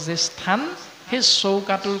কৰোঁ যে স্থান সেই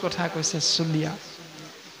চৌকাটোৰ কথা কৈছে চুলীয়া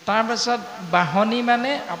তাৰপাছত বাঢ়নি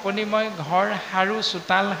মানে আপুনি মই ঘৰ সাৰো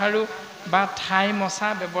চোতাল সাৰো বা ঠাই মচা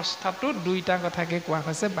ব্যৱস্থাটো 2টা কথাকে কোৱা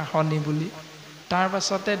হৈছে বাঢ়নি বুলি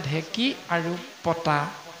তাৰপাছতে ঢেঁকী আৰু পতা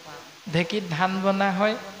ঢেঁকীত ধান বনা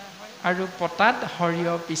হয় আৰু পতাত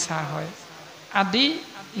সৰিয়হ পিছা হয় আদি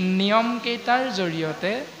নিয়ম কেইটাৰ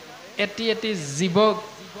জৰিয়তে এটি এটি জীৱক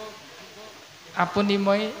আপুনি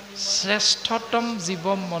মই শ্ৰেষ্ঠতম জীৱ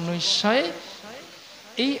মনুষ্যই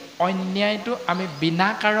এই অন্যায়টো আমি বিনা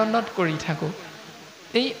কাৰণত কৰি থাকোঁ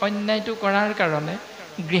এই অন্যায়টো কৰাৰ কাৰণে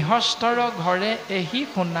গৃহস্থৰ ঘৰে এহি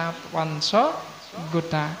শুনা পঞ্চ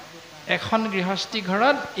গোটা এখন গৃহস্থী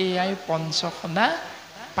ঘৰত এয়াই পঞ্চখনা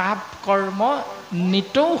পাপ কৰ্ম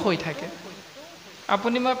নিতৌ হৈ থাকে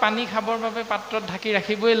আপুনি মই পানী খাবৰ বাবে পাত্ৰত ঢাকি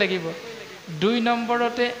ৰাখিবই লাগিব 2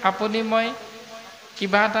 নম্বৰতে আপুনি মই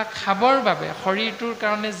কিবা এটা খাবৰ বাবে শৰীৰটোৰ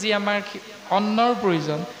কাৰণে যি আমাৰ অন্নৰ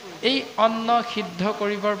প্ৰয়োজন এই অন্ন সিদ্ধ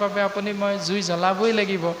কৰিবৰ বাবে আপুনি মই জুই জ্বলাবই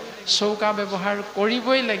লাগিব চৌকা ব্যৱহাৰ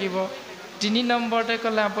কৰিবই লাগিব 3 নম্বৰতে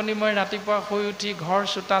ক'লে আপুনি মই ৰাতিপুৱা শুই উঠি ঘৰ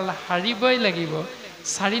চোতাল সাৰিবই লাগিব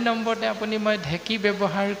 4 নম্বৰতে আপুনি মই ঢেঁকী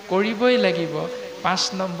ব্যৱহাৰ কৰিবই লাগিব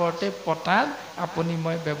 5 নম্বৰতে পতাত আপুনি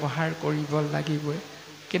মই ব্যৱহাৰ কৰিব লাগিবই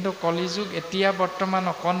কিন্তু কলিযুগ এতিয়া বৰ্তমান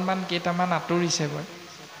অকণমান কেইটামান আঁতৰিছে বাৰু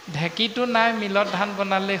ঢেঁকীটো নাই মিলত ধান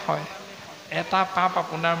বনালে হয় এটা পাপ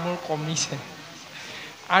আপোনাৰ মোৰ কমিছে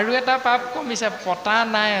আৰু এটা পাপ কমিছে পতা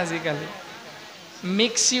নাই আজিকালি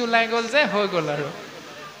মিক্সি ওলাই গ'ল যে হৈ গ'ল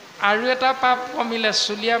আৰু এটা পাপ কমিলে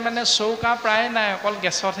চুলীয়া মানে চৌকা প্ৰায় নাই অকল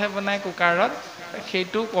গেছতহে বনাই কুকাৰত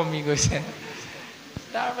সেইটোও কমি গৈছে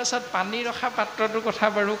তাৰপাছত পানী ৰখা পাত্ৰটোৰ কথা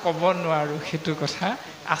বাৰু ক'ব নোৱাৰোঁ সেইটো কথা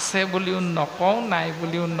আছে বুলিও নকওঁ নাই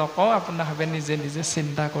বুলিও নকওঁ আপোনালোকে নিজে নিজে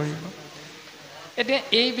চিন্তা কৰিব এতিয়া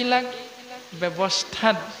এইবিলাক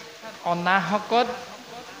ব্যৱস্থাত অনাহকত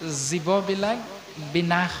জীৱবিলাক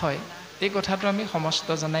বিনাশ হয় এই কথাটো আমি সমস্ত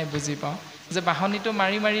জনাই বুজি পাওঁ যে বাহনীটো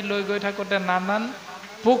মাৰি মাৰি লৈ গৈ থাকোঁতে নানান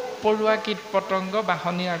পোক পৰুৱা কীট পতংগ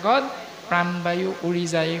বাহনীৰ আগত প্ৰাণবায়ু উৰি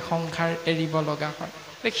যায় সংসাৰ এৰিব লগা হয়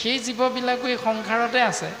সেই জীৱবিলাকো এই সংসাৰতে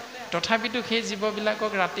আছে তথাপিতো সেই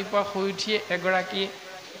জীৱবিলাকক ৰাতিপুৱা শুই উঠিয়ে এগৰাকী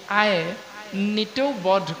আয়ে নিতৌ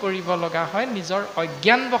বধ কৰিব লগা হয় নিজৰ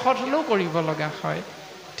অজ্ঞানবশত হ'লেও কৰিব লগা হয়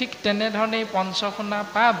ঠিক তেনেধৰণে পঞ্চখনা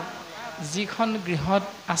পাপ যিখন গৃহত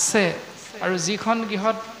আছে আৰু যিখন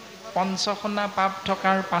গৃহত পঞ্চখনা পাপ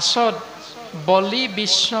থকাৰ পাছত বলি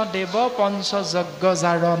বিশ্বদেৱ পঞ্চযজ্ঞ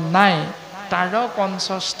যাৰ নাই তাৰ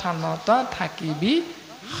পঞ্চস্থানত থাকিবি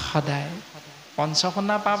সদায়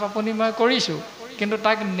পঞ্চখনা পাপ আপুনি মই কৰিছোঁ কিন্তু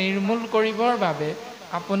তাক নিৰ্মূল কৰিবৰ বাবে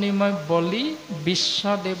আপুনি মই বলি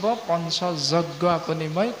বিশ্বদেৱ পঞ্চযজ্ঞ আপুনি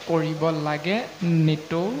মই কৰিব লাগে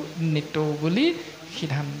নিতৌ বুলি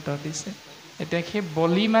সিদ্ধান্ত দিছে এতিয়া সেই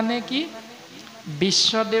বলি মানে কি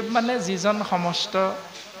বিশ্বদেৱ মানে যিজন সমস্ত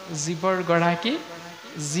জীৱৰ গৰাকী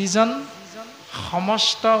যিজন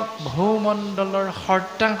সমস্ত ভূমণ্ডলৰ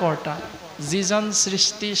হৰ্তা যিজন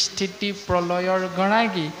সৃষ্টি স্থিতি প্ৰলয়ৰ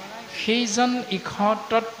গৰাকী সেইজন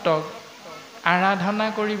ইখতত্বক আৰাধনা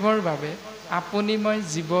কৰিবৰ বাবে আপুনি মই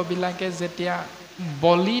জীৱবিলাকে যেতিয়া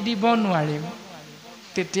বলি দিব নোৱাৰিম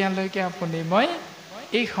তেতিয়ালৈকে আপুনি মই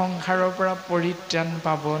এই সংসাৰৰ পৰা পৰিত্ৰাণ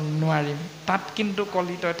পাব নোৱাৰিম তাত কিন্তু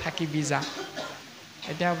কলি তই থাকিবি যা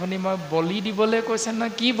এতিয়া আপুনি মই বলি দিবলৈ কৈছে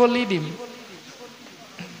নহয় কি বলি দিম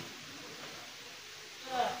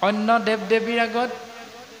অন্য দেৱ দেৱীৰ আগত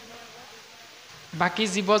বাকী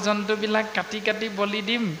জীৱ জন্তুবিলাক কাটি কাটি বলি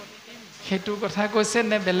দিম সেইটো কথা কৈছে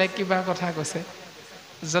নে বেলেগ কিবা কথা কৈছে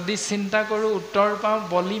যদি চিন্তা কৰোঁ উত্তৰ পাওঁ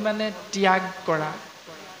বলি মানে ত্যাগ কৰা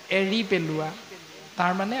এৰি পেলোৱা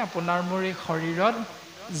তাৰ মানে আপোনাৰ মোৰ এই শৰীৰত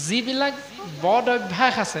যিবিলাক বদ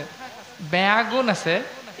অভ্যাস আছে বেয়া গুণ আছে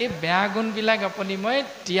এই বেয়া গুণবিলাক আপুনি মই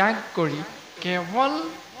ত্যাগ কৰি কেৱল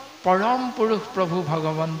পৰম পুৰুষ প্ৰভু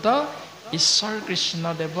ভগৱন্ত ঈশ্বৰ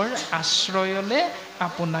কৃষ্ণদেৱৰ আশ্ৰয়লৈ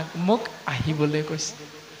আপোনাক মোক আহিবলৈ কৈছে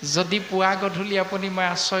যদি পুৱা গধূলি আপুনি মই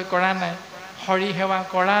আশ্ৰয় কৰা নাই হৰি সেৱা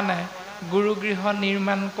কৰা নাই গুৰুগৃহ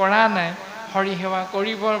নিৰ্মাণ কৰা নাই হৰি সেৱা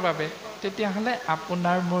কৰিবৰ বাবে তেতিয়াহ'লে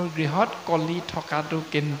আপোনাৰ মোৰ গৃহত কলি থকাটো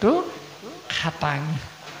কিন্তু খাটাং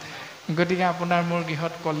গতিকে আপোনাৰ মোৰ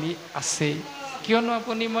গৃহত কলি আছেই কিয়নো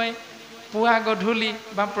আপুনি মই পুৱা গধূলি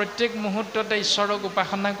বা প্ৰত্যেক মুহূৰ্ততে ঈশ্বৰক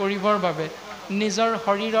উপাসনা কৰিবৰ বাবে নিজৰ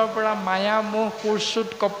শৰীৰৰ পৰা মায়া মোহ কুৰ্চুত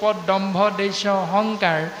কপট দম্ভ দেশ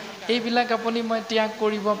অহংকাৰ এইবিলাক আপুনি মই ত্যাগ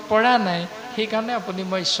কৰিব পৰা নাই সেইকাৰণে আপুনি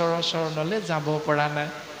মই ঈশ্বৰৰ চৰণলৈ যাব পৰা নাই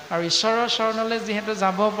আৰু ঈশ্বৰৰ চৰণলৈ যিহেতু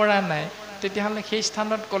যাব পৰা নাই তেতিয়াহ'লে সেই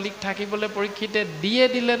স্থানত কলিক থাকিবলৈ পৰীক্ষিতে দিয়ে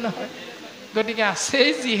দিলে নহয় গতিকে আছেই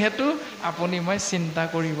যিহেতু আপুনি মই চিন্তা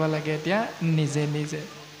কৰিব লাগে এতিয়া নিজে নিজে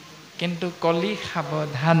কিন্তু কলি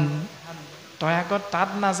সাৱধান তই আগত তাত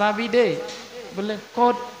নাযাবি দেই বোলে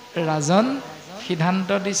ক'ত ৰাজন সিদ্ধান্ত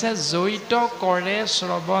দিছে জড়িত কৰে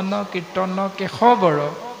শ্ৰৱণ কীৰ্তন কেশৱৰ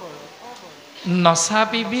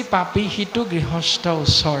নচাপিবি পাপী সিটো গৃহস্থ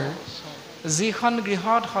ওচৰ যিখন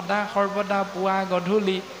গৃহত সদা সৰ্বদা পুৱা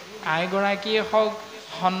গধূলি আইগৰাকীয়ে হওক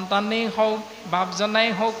সন্তানেই হওক বাপজনাই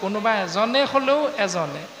হওক কোনোবা এজনে হ'লেও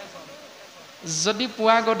এজনে যদি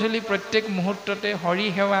পুৱা গধূলি প্ৰত্যেক মুহূৰ্ততে হৰি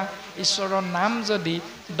সেৱা ঈশ্বৰৰ নাম যদি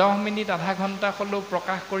 10 মিনিট আধা ঘণ্টা হ'লেও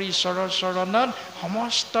প্ৰকাশ কৰি ঈশ্বৰৰ চৰণত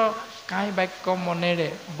সমস্ত কায় বাক্য মনেৰে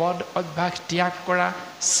বদ অভ্যাস ত্যাগ কৰা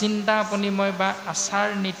চিন্তা আপুনি মই বা আচাৰ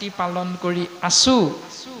নীতি পালন কৰি আছো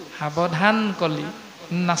সাৱধান কলি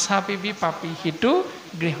নাচাপিবি পাপি সিটো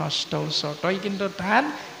গৃহস্থ ওচৰ তই কিন্তু তাত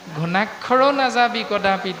ঘুণাক্ষৰো নাযাবি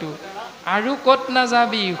কদাপিতো আৰু ক'ত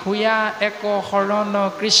নাযাবি হুয়া এক শৰণ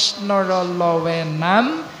কৃষ্ণৰ লৱে নাম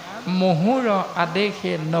মহুৰ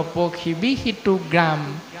আদেশে নপখিবি সিটো গ্ৰাম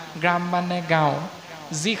গ্ৰাম মানে গাঁও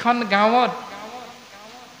যিখন গাঁৱত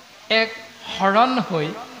এক শৰণ হৈ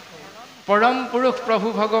পৰম পুৰুষ প্ৰভু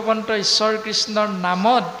ভগৱন্ত ঈশ্বৰ কৃষ্ণৰ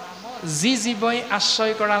নামত যি জীৱই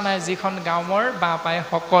আশ্ৰয় কৰা নাই যিখন গাঁৱৰ বাপাই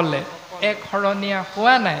সকলে এক শৰণীয়া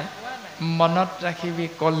হোৱা নাই মনত ৰাখিবি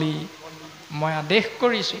কলি মই আদেশ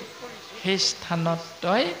কৰিছোঁ সেই স্থানত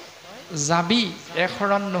তই যাবি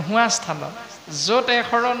এশৰণ নোহোৱা স্থানত য'ত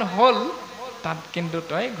এশৰণ হ'ল তাত কিন্তু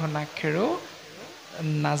তই ঘনাক্ষেৰো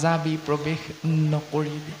নাযাবি প্ৰৱেশ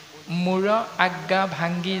নকৰিবি মোৰ আজ্ঞা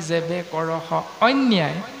ভাঙি যেবে কৰহ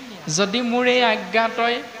অন্যায় যদি মোৰ এই আজ্ঞা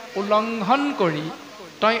তই উলংঘন কৰি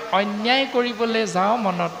তই অন্যায় কৰিবলৈ যাও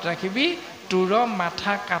মনত ৰাখিবি তোৰ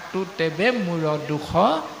মাথা কাটো তেবে মোৰ দুখ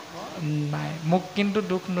নাই মোক কিন্তু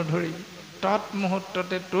দুখ নধৰিবি তৎ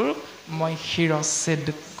মুহূৰ্ততে তোৰ মই শিৰচ্ছেদ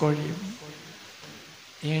কৰিম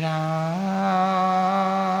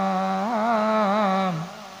ৰাম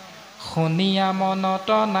শুনিয়া মনত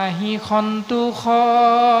নাহি সন্তোষ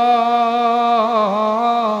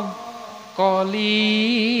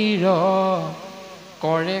কলিৰ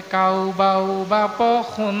কৰে কাউবাও বাপ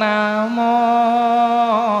শুনাম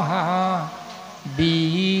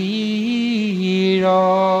বীৰ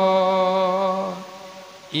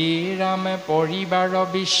ৰামে পৰিবাৰ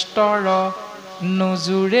বিস্তৰ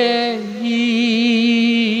নোজোৰে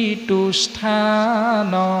ইটো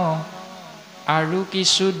স্থান আৰু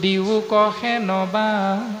কিছু দিও কহে নবা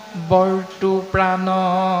বৰটো প্ৰাণ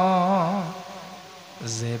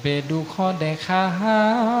যেবে দুখ দেখা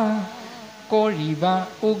কৰিবা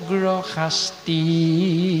উগ্ৰ শাস্তি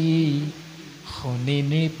শুনি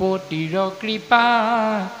নৃপতিৰ কৃপা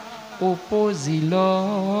উপজিল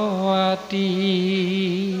আতি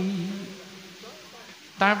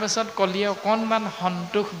তাৰ পাছত কলিয়ে অকণমান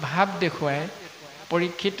সন্তোষ ভাৱ দেখুৱাই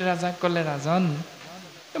পৰীক্ষিত ৰাজাক ক'লে ৰাজন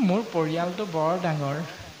মোৰ পৰিয়ালটো বৰ ডাঙৰ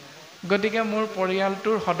গতিকে মোৰ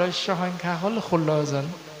পৰিয়ালটোৰ সদস্য সংখ্যা হ'ল 16 জন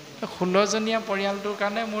 16 জনীয়া পৰিয়ালটোৰ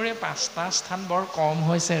কাৰণে মোৰ এই 5টা স্থান বৰ কম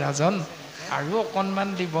হৈছে ৰাজন আৰু অকণমান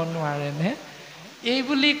দিব নোৱাৰেনে এই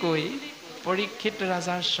বুলি কৈ পৰীক্ষিত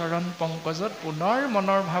ৰাজাৰ চৰণ পংকজত পুনৰ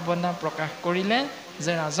মনৰ ভাৱনা প্ৰকাশ কৰিলে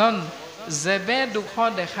যে ৰাজন যেবে দুখ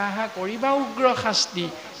দেখা কৰিবা উগ্ৰ শাস্তি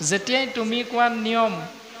যেতিয়াই তুমি কোৱা নিয়ম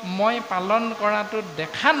মই পালন কৰাটো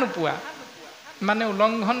দেখা নোপোৱা মানে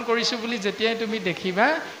উলংঘন কৰিছো বুলি যেতিয়াই তুমি দেখিবা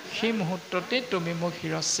সেই মুহূৰ্ততে তুমি মোক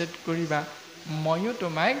শিৰচ্ছেদ কৰিবা ময়ো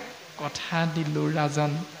তোমাক কথা দিলো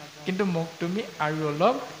ৰাজন কিন্তু মোক তুমি আৰু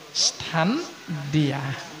অলপ স্থান দিয়া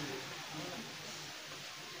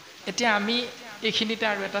এতিয়া আমি এইখিনিতে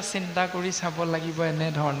আৰু এটা চিন্তা কৰি চাব লাগিব এনে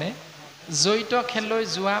ধৰণে জৈত খেলৈ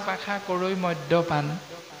যোৱা পাখা কৰৈ মদ্যপান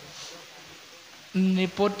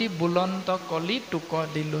নৃপতি বুলন্ত কলি টুক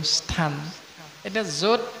দিলো স্থান এতিয়া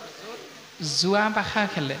য'ত যোৱা পাখা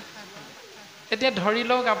খেলে এতিয়া ধৰি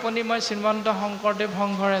লওক আপুনি মই শ্ৰীমন্ত শংকৰদেৱ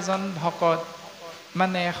সংঘৰ এজন ভকত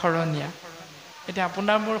মানে শৰণীয়া এতিয়া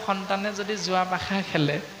আপোনাৰ মোৰ সন্তানে যদি যোৱা পাখা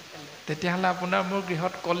খেলে তেতিয়াহ'লে আপোনাৰ মোৰ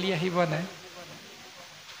গৃহত কলি আহিব নাই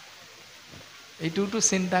এইটোতো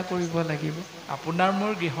চিন্তা কৰিব লাগিব আপোনাৰ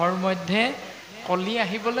মোৰ গৃহৰ মধ্যে কলি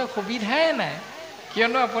আহিবলৈ সুবিধাই নাই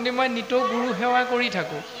কিয়নো আপুনি মই নিতৌ গুৰু সেৱা কৰি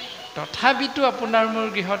থাকো তথাপিতো আপোনাৰ মোৰ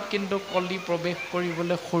গৃহত কিন্তু কলি প্ৰৱেশ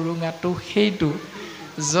কৰিবলৈ সৰুঙাটো সেইটো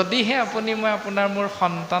যদিহে আপুনি মই আপোনাৰ মোৰ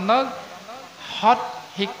সন্তানক সৎ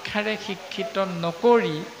শিক্ষাৰে শিক্ষিত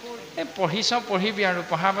নকৰি এই পঢ়িবি আৰু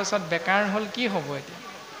পঢ়াৰ পাছত বেকাৰ হ'ল কি হ'ব এতিয়া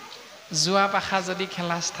যোৱা পাখা যদি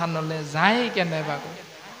খেলা স্থানলৈ যায় কেনেবাকৈ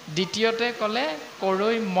দ্বিতীয়তে ক'লে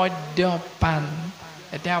কৰৈ মদ্যপান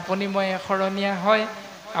এতিয়া আপুনি মই শৰণীয়া হয়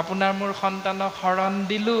আপোনাৰ মোৰ সন্তানক শৰণ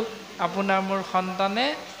দিলোঁ আপোনাৰ মোৰ সন্তানে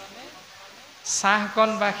চাহকণ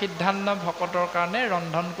বা সিদ্ধান্ত ভকতৰ কাৰণে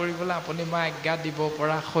ৰন্ধন কৰিবলৈ আপুনি মই আজ্ঞা দিব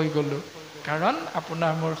পৰা হৈ গ'লোঁ কাৰণ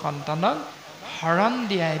আপোনাৰ মোৰ সন্তানক শৰণ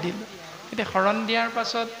দিয়াই দিলোঁ এতিয়া শৰণ দিয়াৰ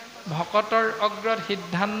পাছত ভকতৰ অগ্ৰত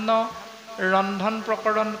সিদ্ধান্ত ৰন্ধন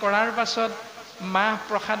প্ৰকৰণ কৰাৰ পাছত মাহ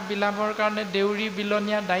প্ৰসাদ বিলাবৰ কাৰণে দেউৰী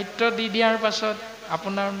বিলনীয়া দায়িত্ব দি দিয়াৰ পাছত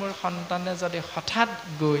আপোনাৰ মোৰ সন্তানে যদি হঠাৎ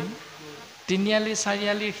গৈ তিনিআলি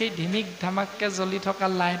চাৰিআলিৰ সেই ধিমিক ধামাককে জ্বলি থকা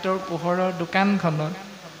লাইটৰ পোহৰৰ দোকানখনত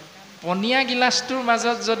পনীয়া গিলাচটোৰ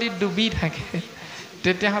মাজত যদি ডুবি থাকে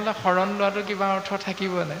তেতিয়াহ'লে শৰণ লোৱাটো কিবা অৰ্থ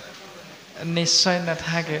থাকিবনে? নিশ্চয়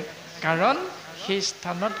নাথাকে। কাৰণ সেই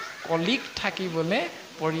স্থানত কলিক থাকিবলৈ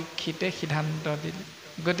পৰীক্ষিতে সিদ্ধান্ত দিলে।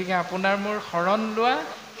 গতিকে আপোনাৰ মোৰ শৰণ লোৱা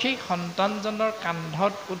সেই সন্তানজনৰ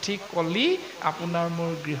কান্ধত উঠি কলি আপোনাৰ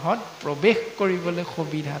মোৰ গৃহত প্ৰৱেশ কৰিবলৈ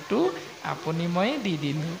সুবিধাটো আপুনি মই দি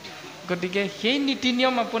দিলোঁ। গতিকে সেই নীতি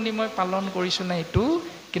নিয়ম আপুনি মই পালন কৰিছোঁ নাই এইটো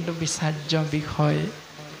কিন্তু বিচাৰ্য বিষয়।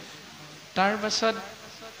 তাৰ পাছত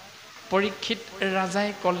পৰীক্ষিত ৰাজাই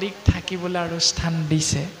কলিক থাকিবলৈ আৰু স্থান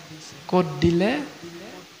দিছে। ক'ত দিলে?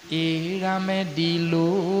 এই ৰামে দিলো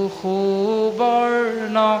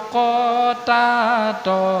সুবৰ্ণ কটাত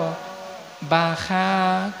বাসা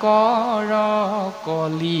কৰ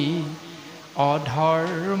কলি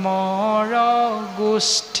অধৰ্মৰ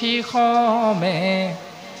গোষ্ঠী সমে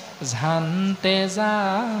ঝান্তে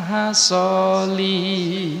যাহা চলি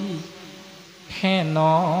হেন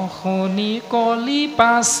শুনি কলি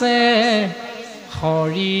পাছে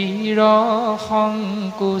শৰীৰ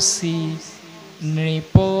সংকুচি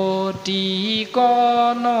নৃপতি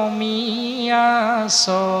কনমিয়া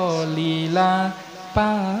চলিলা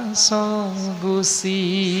পাছ গুচি।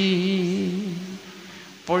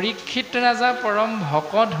 পৰীক্ষিত ৰাজা পৰম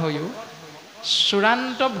ভকত হৈও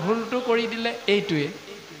চূড়ান্ত ভুলটো কৰি দিলে এইটোৱে,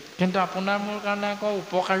 কিন্তু আপোনাৰ মোৰ কাৰণে আকৌ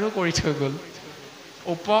উপকাৰো কৰি থৈ গ'ল।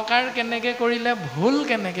 উপকাৰ কেনেকৈ কৰিলে, ভুল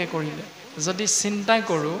কেনেকৈ কৰিলে যদি চিন্তা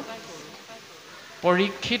কৰোঁ,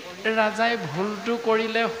 পৰীক্ষিত ৰাজাই ভুলটো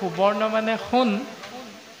কৰিলে সুবৰ্ণ মানে সোণ,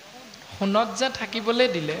 সোণত যে থাকিবলৈ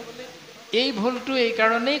দিলে, এই ভুলটো এই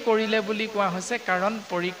কাৰণেই কৰিলে বুলি কোৱা হৈছে কাৰণ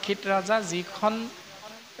পৰীক্ষিত ৰাজা যিখন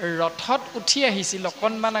ৰথত উঠি আহিছিল,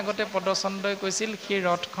 অকণমান আগতে পদচন্দই কৈছিল সেই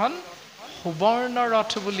ৰথখন সুবৰ্ণ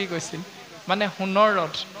ৰথ বুলি কৈছিল, মানে সোণৰ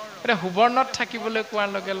ৰথ। এতিয়া সুবৰ্ণত থাকিবলৈ কোৱাৰ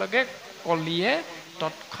লগে লগে কলিয়ে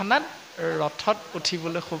তৎক্ষণাত ৰথত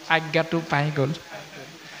উঠিবলৈ আজ্ঞাটো পাই গ'ল।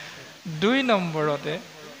 ২ নম্বৰতে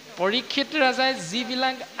পৰীক্ষিত ৰাজাই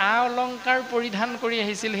যিবিলাক আ অলংকাৰ পৰিধান কৰি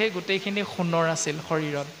আহিছিল সেই গোটেইখিনি সোণৰ আছিল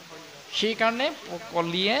শৰীৰত। সেইকাৰণে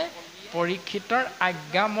কলিয়ে পৰীক্ষিতৰ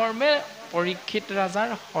আজ্ঞামৰ্মে পৰীক্ষিত ৰাজাৰ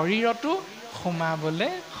শৰীৰতো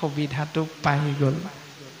সোমাবলৈ সুবিধাটো পাই গ'ল।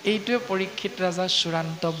 এইটোৱে পৰীক্ষিত ৰাজাৰ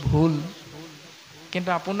চূড়ান্ত ভুল। কিন্তু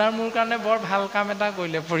আপোনাৰ মোৰ কাৰণে বৰ ভাল কাম এটা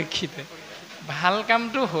কৰিলে পৰীক্ষিতে। ভাল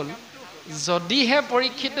কামটো হ'ল, যদিহে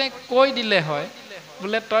পৰীক্ষিতে কৈ দিলে হয়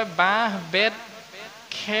বোলে তই বাঁহ বেত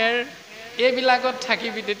খেৰ এইবিলাকত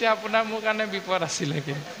থাকিবি, তেতিয়া আপোনাৰ মোৰ কাৰণে বিপদ আছিলে।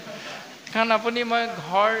 কিন্তু কাৰণ আপুনি মই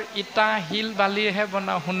ঘৰ ইটা শিল বালিৰহে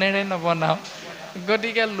বনাওঁ, সোণেৰে নবনাওঁ।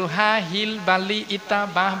 গতিকে লোহা শিল বালি ইটা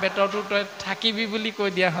বাঁহ বেতৰটো তই থাকিবি বুলি কৈ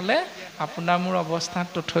দিয়া হ'লে আপোনাৰ মোৰ অৱস্থা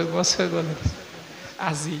তথৈবচ হৈ গ'ল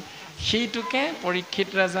আজি। সেইটোকে পৰীক্ষিত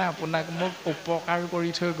ৰাজা আপোনাক মোক উপকাৰ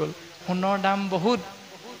কৰি থৈ গ'ল। সোণৰ দাম বহুত,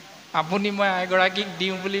 আপুনি মই এগৰাকীক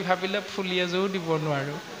দিওঁ বুলি ভাবিলে ফুলি এযোৰো দিব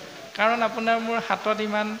নোৱাৰোঁ, কাৰণ আপোনাৰ মোৰ হাতত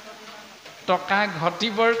ইমান টকা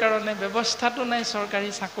ঘটিবৰ কাৰণে ব্যৱস্থাটো নাই, চৰকাৰী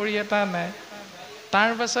চাকৰি এটা নাই। তাৰ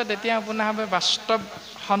পাছত এতিয়া আপোনাৰ ভাবে বাস্তৱ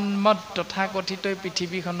সন্মত তথাকথিত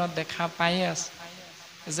পৃথিৱীখনত দেখা পায়ে আছে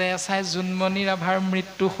যে এচাই জোনমণি ৰাভাৰ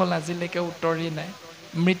মৃত্যু হ'ল, আজিলৈকে উত্তৰি নাই।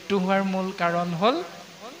 মৃত্যু হোৱাৰ মূল কাৰণ হ'ল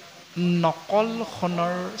নকল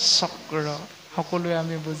সোণৰ চক্ৰ। সকলোৱে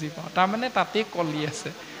আমি বুজি পাওঁ, তাৰমানে তাতেই কলি আছে।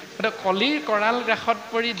 গতিকে কলিৰ কৰাল গ্ৰাসত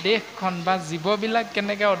পৰি দেশখন বা জীৱবিলাক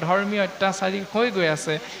কেনেকৈ অধৰ্মী অত্যাচাৰী হৈ গৈ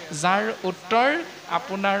আছে, যাৰ উত্তৰ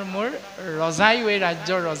আপোনাৰ মোৰ ৰজায়ো, এই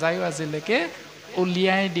ৰাজ্যৰ ৰজায়ো আজিলৈকে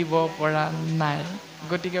উলিয়াই দিব পৰা নাই।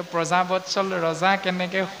 গতিকে প্ৰজাবৎসল ৰজা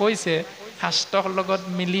কেনেকৈ হৈছে, শাস্ত্ৰৰ লগত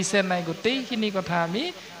মিলিছে নাই, গোটেইখিনি কথা আমি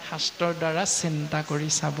শাস্ত্ৰৰ দ্বাৰা চিন্তা কৰি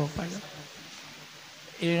চাব পাৰোঁ।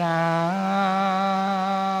 ৰাম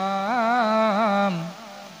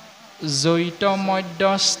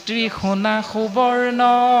ময়Jyotimoy শুনা সুবৰ্ণ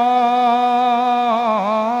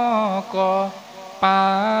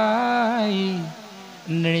পাই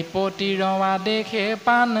নৃপতিৰ আদেশে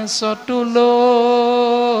পান চতুলৈলা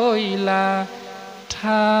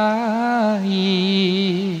ঠাই।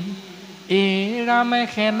 এই ৰামে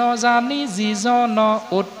হেন জানি যিজন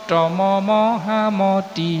উত্তম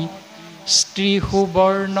মহামতী স্ত্ৰী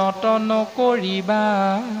সুবৰ্ণত নকৰিবা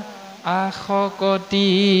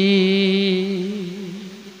আশকতি।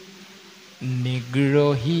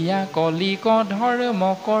 নিগ্ৰহীয়া কলিক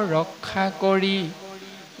ধৰ্মক ৰক্ষা কৰি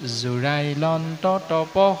জোৰাইলন্ত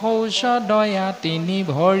তপশৌচ দয়া তিনি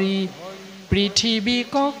ভৰি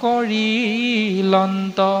পৃথিৱীক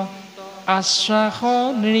কৰিলন্ত আশ্বাস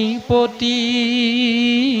নৃপতি।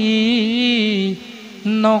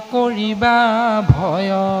 নকৰিবা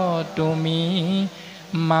ভয় তুমি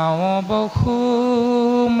মাও বসুমতী।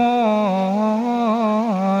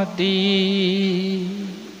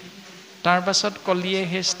 তাৰ পাছত কলিয়ে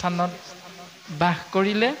সেই স্থানত বাস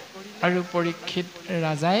কৰিলে আৰু পৰীক্ষিত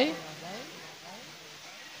ৰাজাই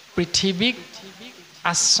পৃথিৱীক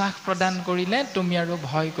আশ্বাস প্ৰদান কৰিলে, তুমি আৰু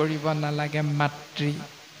ভয় কৰিব নালাগে মাতৃ।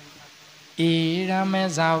 এই ৰামে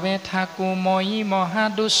যাৱে থাকো মই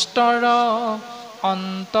মহাদুষ্টৰ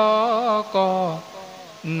অন্তক,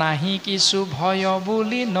 নাহি কিছু ভয়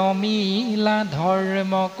বুলি নমিলা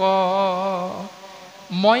ধৰ্মক।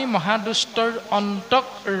 মই মহাদুষ্টৰ অন্তক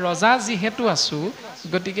ৰজা যিহেতু আছোঁ,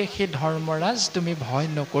 গতিকে সেই ধৰ্মৰাজ তুমি ভয়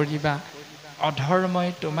নকৰিবা। অধৰ্মই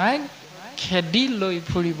তোমাক খেদি লৈ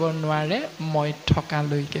ফুৰিব নোৱাৰে মই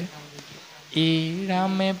থকালৈকে। এই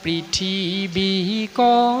ৰামে পৃথিৱীক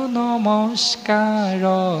নমস্কাৰ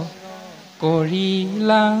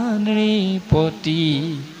কৰিলা নৃপতি,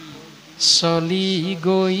 চলি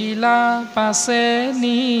গৈলা পাছে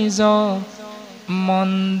নিজ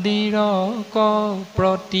মন্দিৰক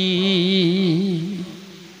প্ৰতি।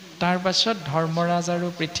 তাৰ পাছত ধৰ্মৰাজ আৰু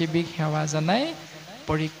পৃথিৱীক সেৱা জনাই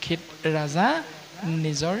পৰীক্ষিত ৰাজা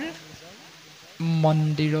নিজৰ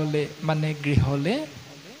মন্দিৰলৈ মানে গৃহলৈ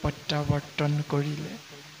প্ৰত্যাৱৰ্তন কৰিলে।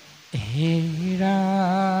 হে ৰাম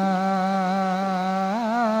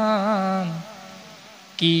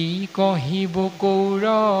কি কহিব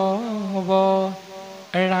কৌৰৱ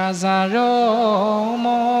ৰাজাৰ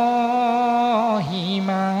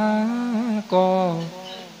মহিমাক,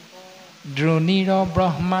 দ্ৰোণীৰ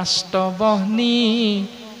ব্ৰহ্মাস্ত্ৰ বহ্নি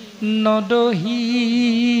নদহিলে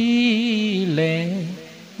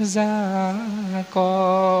যাক,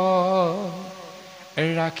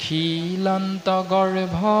 ৰাখিলন্ত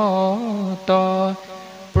গৰ্ভত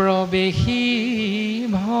প্ৰৱেশী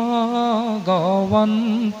ভগৱন্ত,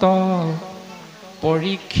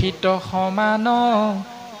 পৰীক্ষিত সমান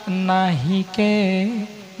নাহিকে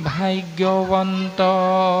ভাগ্যৱন্ত।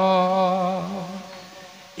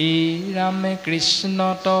 এই ৰামে কৃষ্ণ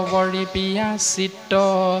তবৰি পিয়াচিত,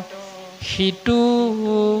 সিটো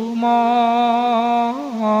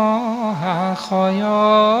মহাশয়,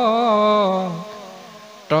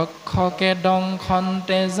 তক্ষকে দংশন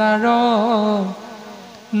তেজাৰ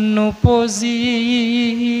নুপজিল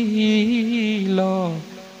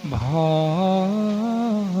ভয়।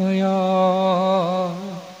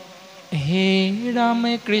 হে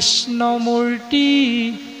ৰামে কৃষ্ণ মূৰ্তি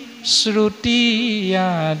শ্ৰুতি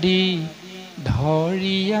আদি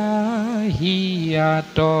ধৰিয়া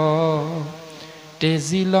হিয়াত,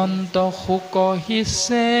 তেজিলন্ত শোক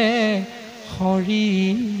হিছে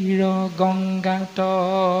শৰীৰ গংগাত।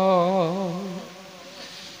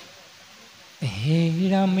 হে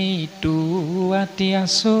ৰামে ইটো আতি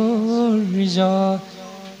আশ্চৰ্য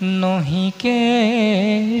নহিকে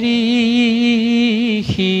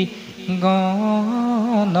ঋষি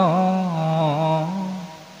গণ,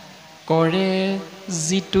 কৰে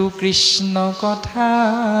যিটো কৃষ্ণ কথা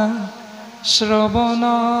শ্ৰৱণ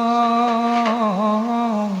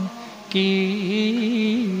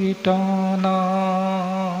কীৰ্তন।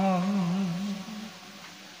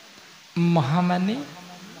 মহামানী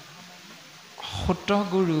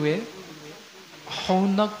সুতগুৰুৱে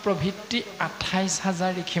শৌনক প্ৰভৃতি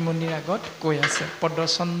 28,000 ঋষিমুনিৰ আগত কৈ আছে।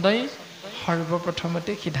 পদচন্দই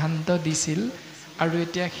সৰ্বপ্ৰথমতে সিদ্ধান্ত দিছিল আৰু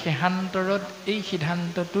এতিয়া শেষান্তৰত এই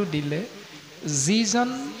সিদ্ধান্তটো দিলে, যিজন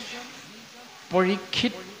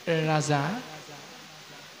পৰীক্ষিত ৰাজা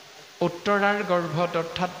উত্তৰাৰ গৰ্ভত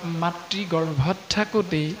অৰ্থাৎ মাতৃ গৰ্ভত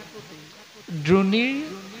থাকোঁতেই দ্ৰোণীৰ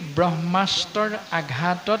ব্ৰহ্মাস্ত্ৰৰ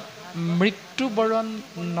আঘাতত মৃত্যুবৰণ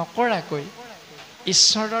নকৰাকৈ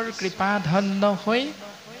ঈশ্বৰৰ কৃপাধন্য হৈ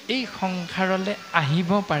এই সংসাৰলৈ আহিব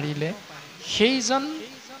পাৰিলে, সেইজন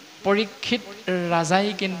পৰীক্ষিত ৰাজাই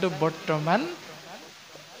কিন্তু বৰ্তমান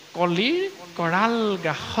কলিৰ কৰাল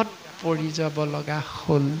গ্ৰাসত পৰি যাব লগা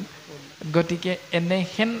হ'ল। গতিকে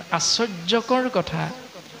এনেহেন আশ্চৰ্যকৰ কথা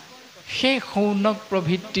সেই শৌনক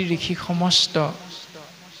প্ৰভৃতি ঋষি সমস্ত।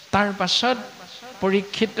 তাৰ পাছত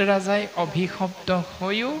পৰীক্ষিত ৰাজাই অভিশপ্ত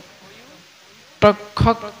হৈও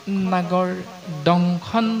তক্ষক নাগৰ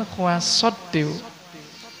দংশন হোৱা স্বত্তেও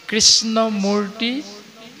কৃষ্ণ মূৰ্তি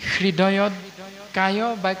হৃদয়ত কায়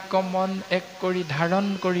বাক্য মন এক কৰি ধাৰণ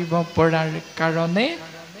কৰিব পৰাৰ কাৰণে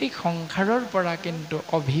এই সংসাৰৰ পৰা কিন্তু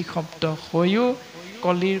অভিশপ্ত হৈও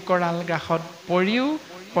কলিৰ কৰাল গ্ৰাসত পৰিও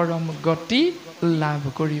পৰম গতি লাভ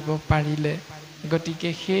কৰিব পাৰিলে। গতিকে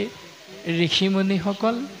সেই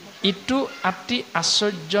ঋষিমুনিসকল ইটো অতি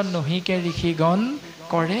আশ্চৰ্য নহিকে ঋষিগণ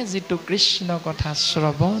কৰে যিটো কৃষ্ণ কথা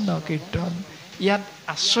শ্ৰৱণ কীৰ্তন। ইয়াত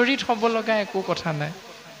আচৰিত হ'ব লগা একো কথা নাই,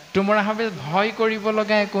 তোমাৰভাৱে ভয় কৰিব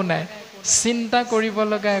লগা একো নাই, চিন্তা কৰিব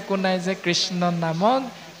লগা একো নাই যে কৃষ্ণ নামক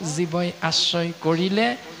জীৱই আশ্ৰয় কৰিলে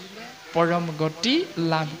পৰম গতি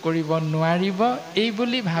লাভ কৰিব নোৱাৰিব এই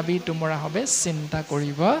বুলি ভাবি তোমৰা হবে চিন্তা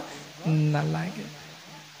কৰিব নালাগে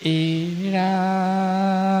এই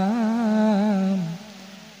ৰাম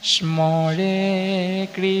স্মৰে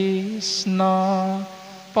কৃষ্ণ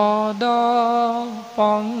পদ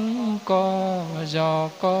পংকজক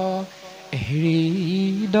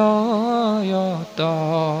হৃদয়ত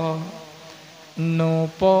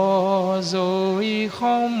নোপজৈ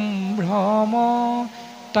সম্ভ্ৰম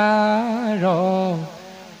তাৰ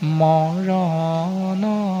মৰণ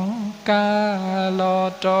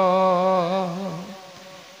কালত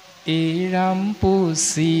এই ৰাম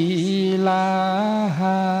পুছিলা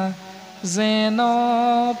যেন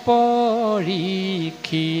পৰীক্ষিতৰ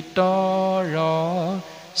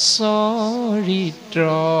চৰিত্ৰ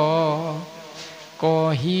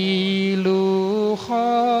কহিলো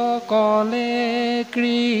সকলে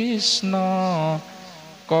কৃষ্ণ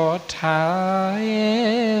কথায়ে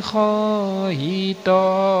সহিত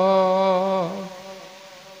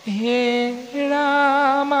হে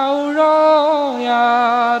ৰাম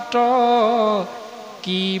আউৰয়াত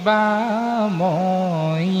কিবা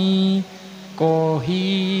মই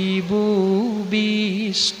কহিবু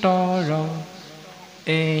বিস্তৰ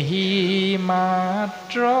এহি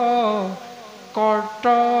মাত্ৰ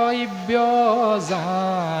কৰ্তব্য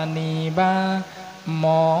জানিবা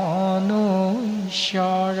মনুষ্যৰ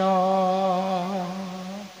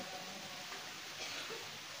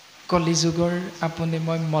কলিযুগৰ আপুনি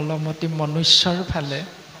মই মলমতি মনুষ্যৰ ফালে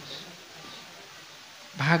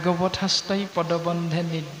ভাগৱত শাস্ত্ৰই পদবন্ধে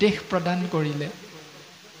নিৰ্দেশ প্ৰদান কৰিলে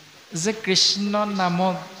যে কৃষ্ণ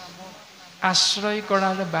নামক আশ্ৰয়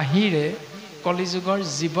কৰাৰ বাহিৰে কলিযুগৰ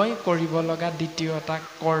জীৱই কৰিব লগা দ্বিতীয় এটা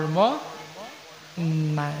কৰ্ম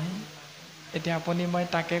নাই এতিয়া আপুনি মই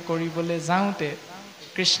তাকে কৰিবলৈ যাওঁতে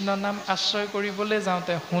কৃষ্ণ নাম আশ্ৰয় কৰিবলৈ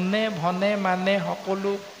যাওঁতে শুনে ভনে মানে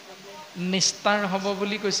সকলো নিস্তাৰ হ'ব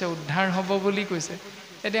বুলি কৈছে উদ্ধাৰ হ'ব বুলি কৈছে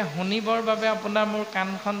এতিয়া শুনিবৰ বাবে আপোনাৰ মোৰ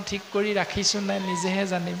কাণখন ঠিক কৰি ৰাখিছোঁ নাই নিজেহে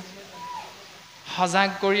জানিম সজাগ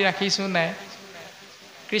কৰি ৰাখিছোঁ নাই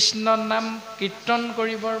কৃষ্ণ নাম কীৰ্তন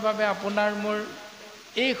কৰিবৰ বাবে আপোনাৰ মোৰ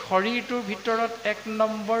এই শৰীৰটোৰ ভিতৰত এক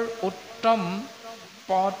নম্বৰ উত্তম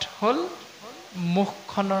পথ হ'ল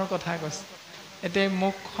মুখখনৰ কথা কৈছে এতিয়া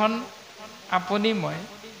মুখখন আপুনি মই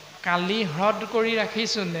কালি হ্ৰদ কৰি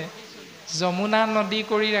ৰাখিছোঁনে যমুনা নদী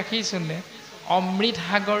কৰি ৰাখিছোঁনে অমৃত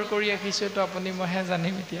সাগৰ কৰি ৰাখিছোঁ এইটো আপুনি মইহে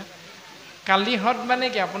জানিম এতিয়া কালি হ্ৰদ মানে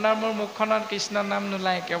কি আপোনাৰ মোৰ মুখখনত কৃষ্ণ নাম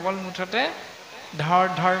নোলায় কেৱল মুঠতে ধৰ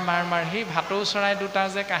ধৰ মাৰ মাৰ সেই ভাটৌ চৰাই দুটা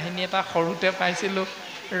যে কাহিনী এটা সৰুতে পাইছিলোঁ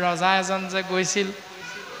ৰজা এজন যে গৈছিল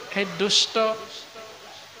সেই দুষ্ট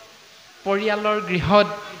পৰিয়ালৰ গৃহত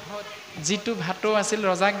যিটো ভাটৌ আছিল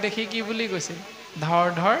ৰজাক দেখি কি বুলি কৈছিল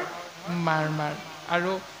ধৰ ধৰ মাৰ মাৰ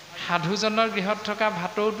আৰু সাধুজনৰ গৃহত থকা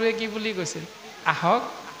ভাটৌটোৱে কি বুলি কৈছিল আহক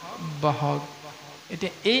বহক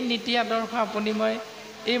এতিয়া এই নীতি আদৰ্শ আপুনি মই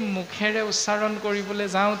এই মুখেৰে উচ্চাৰণ কৰিবলৈ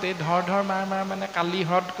যাওঁতে ধৰ ধৰ মাৰ মাৰ মানে কালি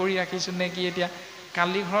হ্ৰদ কৰি ৰাখিছোঁ নে কি এতিয়া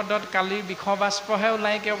কালি হ্ৰদত কালিৰ বিষবাষ্পহে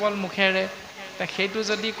ওলাই কেৱল মুখেৰে সেইটো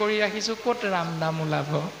যদি কৰি ৰাখিছোঁ ক'ত ৰাম নাম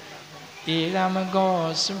ওলাব এই ৰাম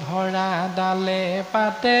গছ ভৰা ডালে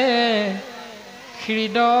পাতে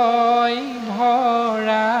হৃদয়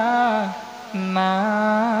ভৰা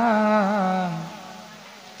নাম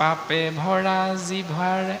পাপে ভৰা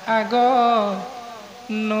জিভাৰ আগত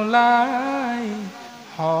নোলাই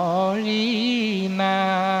হৰি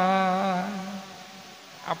নাম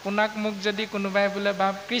আপোনাক মোক যদি কোনোবাই বোলে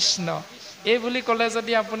বাপ কৃষ্ণ এই বুলি ক'লে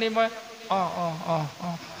যদি আপুনি মই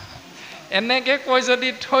এনেকৈ কৈ যদি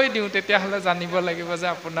থৈ দিওঁ তেতিয়াহ'লে জানিব লাগিব যে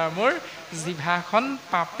আপোনাৰ মোৰ জিভাখন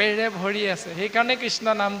পাপেৰে ভৰি আছে সেইকাৰণে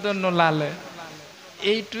কৃষ্ণ নামটো নোলালে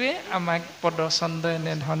এইটোৱে আমাক পদচন্দ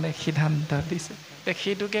এনেধৰণে সিদ্ধান্ত দিছে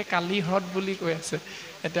সেইটোকে কালি হ্ৰদ বুলি কৈ আছে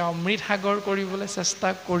এতিয়া অমৃত সাগৰ কৰিবলৈ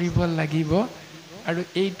চেষ্টা কৰিব লাগিব আৰু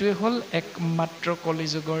এইটোৱে হ'ল একমাত্ৰ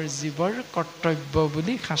কলিযুগৰ জীৱৰ কৰ্তব্য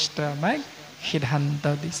বুলি শাস্ত্ৰই আমাক সিদ্ধান্ত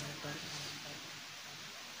দিছে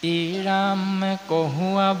এই ৰাম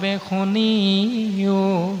কহুৱাবে শুনিও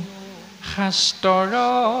শাস্ত্ৰৰ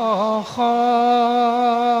সবে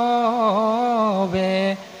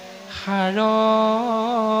সাৰ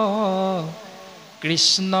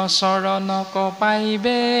কৃষ্ণ চৰণক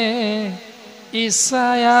পাইবে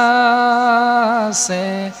ইচ্ছায়াছে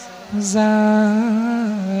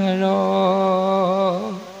যাৰ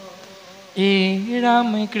এই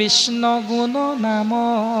ৰাম কৃষ্ণ গুণ নাম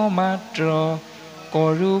মাত্ৰ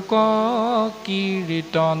কৰোক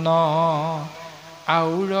কীৰ্তন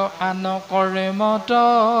আউৰ আন কৰে মত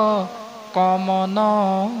কমন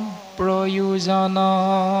প্ৰয়োজন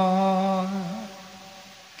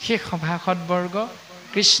সেই সভাসদবৰ্গ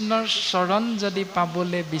কৃষ্ণৰ চৰণ যদি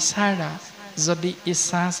পাবলৈ বিচাৰা, যদি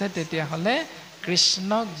ইচ্ছা আছে, তেতিয়াহ'লে কৃষ্ণ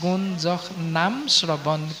গুণ যশ নাম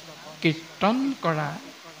শ্ৰৱণ কীৰ্তন কৰা,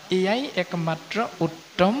 এয়াই একমাত্ৰ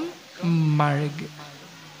উত্তম মাৰ্গ।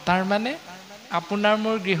 তাৰমানে আপোনাৰ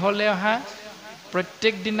মোৰ গৃহলৈ অহা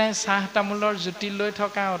প্ৰত্যেক দিনাই চাহ তামোলৰ জুতি লৈ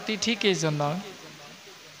থকা অতিথি কেইজনক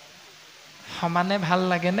সমানে ভাল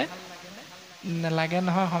লাগেনে? নালাগে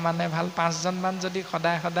নহয়, সমানে ভাল। 5জনমান যদি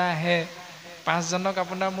সদায় সদায় আহে, 5জনক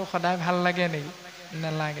আপোনাৰ মোৰ সদায় ভাল লাগে নেকি?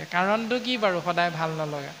 নালাগে। কাৰণটো কি বাৰু সদায় ভাল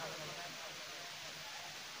নলগা?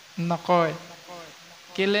 নকয়।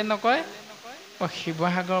 কেলে নকয়?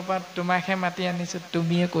 শিৱসাগৰৰ পৰা তোমাকহে মাতি আনিছোঁ,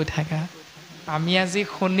 তুমিয়ে কৈ থাকা, আমি আজি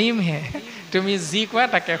শুনিমহে, তুমি যি কোৱা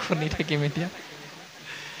তাকে শুনি থাকিম। এতিয়া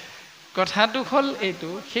কথাটো হ'ল এইটো,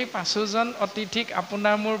 সেই 5জন অতিথিক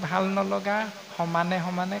আপোনাৰ মোৰ ভাল নলগা সমানে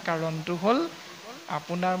সমানে কাৰণটো হ'ল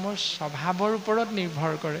আপোনাৰ মোৰ স্বভাৱৰ ওপৰত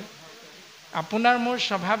নিৰ্ভৰ কৰে। আপোনাৰ মোৰ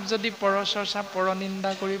স্বভাৱ যদি পৰচৰ্চা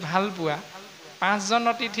পৰনিন্দা কৰি ভাল পোৱা, 5জন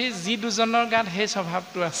অতিথি যি 2জনৰ গাত সেই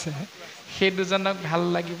স্বভাৱটো আছে, সেই 2জনক ভাল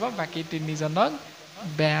লাগিব, বাকী 3জনক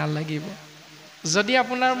বেয়া লাগিব। যদি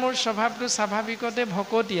আপোনাৰ মোৰ স্বভাৱটো স্বাভাৱিকতে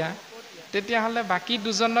ভকতীয়া, তেতিয়াহ'লে বাকী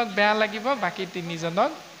 2জনক বেয়া লাগিব, বাকী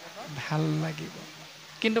 3জনক ভাল লাগিব।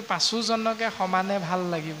 কিন্তু 5জনকে সমানে ভাল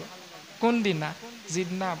লাগিব কোনদিনা?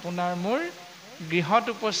 যিদিনা আপোনাৰ মোৰ গৃহত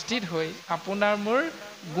উপস্থিত হৈ আপোনাৰ মোৰ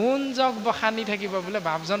গুণ যশ বখানি থাকিব। বোলে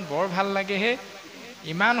বাপজন বৰ ভাল লাগে হে,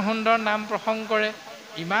 ইমান সুন্দৰ নাম প্ৰসংগ কৰে,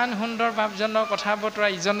 ইমান সুন্দৰ বাপজনৰ কথা বতৰা।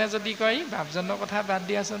 ইজনে যদি কয়, বাপজনৰ কথা বাদ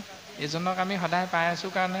দিয়াচোন, এইজনক আমি সদায় পাই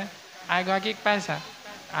আছোঁ কাৰণে। আইগৰাকীক পাইছা?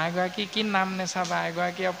 আইগৰাকী কি নাম নেচাবা,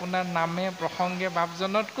 আইগৰাকী আপোনাৰ নামে প্ৰসংগে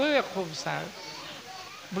বাপজনতকৈ খুব ছাৰ।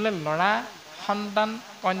 বোলে ল'ৰা সন্তান,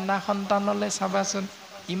 কন্যা সন্তানলৈ চাবাচোন,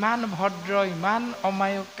 ইমান ভদ্ৰ, ইমান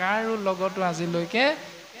অমায়িক, কাৰো লগতো আজিলৈকে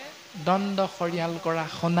দ্বন্দ্ব সৰিয়াল কৰা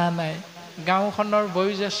শুনা নাই। গাঁওখনৰ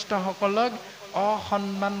বয়োজ্যেষ্ঠসকলক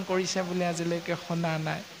অসন্মান কৰিছে বুলি আজিলৈকে শুনা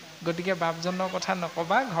নাই। গতিকে বাপজনৰ কথা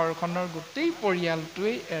নকবা, ঘৰখনৰ গোটেই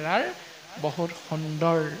পৰিয়ালটোৱেই এৰাৰ বহুত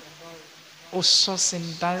সুন্দৰ, উচ্চ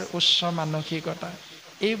চিন্তাৰ, উচ্চ মানসিকতা।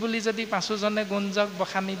 এই বুলি যদি 5জনে গুণজক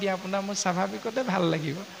বখানি দিয়ে, আপোনাৰ মোৰ স্বাভাৱিকতে ভাল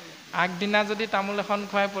লাগিব। আগদিনা যদি তামোল এখন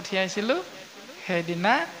খুৱাই পঠিয়াইছিলোঁ,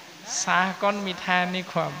 সেইদিনা চাহকণ মিঠাই আনি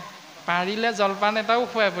খুৱাম, পাৰিলে জলপান এটাও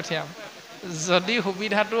খুৱাই পঠিয়াম। যদি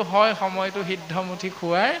সুবিধাটো হয় সময়টো সিদ্ধমুঠি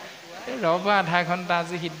খোৱাৰ, ৰ'ব আধা ঘণ্টা,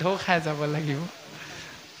 আজি সিদ্ধও খাই যাব লাগিব।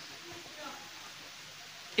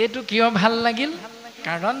 এইটো কিয় ভাল লাগিল?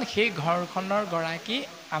 কাৰণ সেই ঘৰখনৰ গৰাকী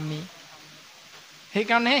আমি,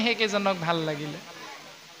 সেইকাৰণেহে সেইকেইজনক ভাল লাগিলে।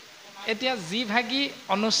 এতিয়া যি ভাগী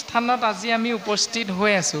অনুষ্ঠানত আজি আমি উপস্থিত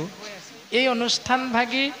হৈ আছোঁ, এই অনুষ্ঠান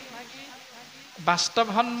ভাগী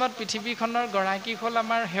বাস্তৱসন্মত পৃথিৱীখনৰ গৰাকী হ'ল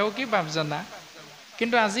আমাৰ সেউকী বাপজনা।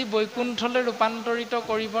 কিন্তু আজি বৈকুণ্ঠলৈ ৰূপান্তৰিত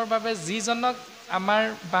কৰিবৰ বাবে যিজনক আমাৰ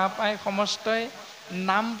বাপ আই সমস্তই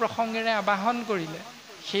নাম প্ৰসংগেৰে আবাহন কৰিলে,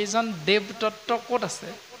 সেইজন দেৱতত্ত্ব ক'ত আছে?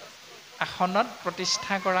 আসনত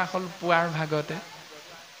প্ৰতিষ্ঠা কৰা হ'ল পুৱাৰ ভাগতে।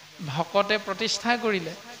 ভকতে প্ৰতিষ্ঠা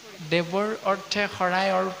কৰিলে, দেৱৰ অৰ্থে শৰাই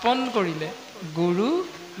অৰ্পণ কৰিলে, গুৰু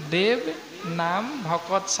দেৱ নাম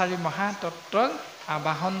ভকত 4 মহাতত্ত্বক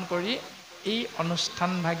আবাহন কৰি এই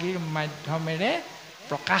অনুষ্ঠানভাগীৰ মাধ্যমেৰে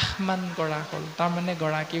প্ৰকাশমান কৰা হ'ল। তাৰমানে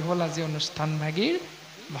গৰাকী হ'ল আজি অনুষ্ঠানভাগীৰ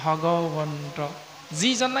ভগৱন্ত,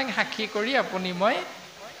 যিজনক সাক্ষী কৰি আপুনি মই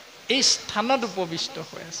এই স্থানত উপবিষ্ট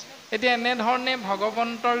হৈ আছে। এতিয়া এনেধৰণে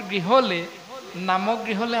ভগৱন্তৰ গৃহলৈ,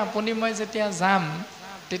 নামগৃহলৈ আপুনি মই যেতিয়া যাম,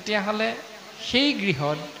 তেতিয়াহ'লে সেই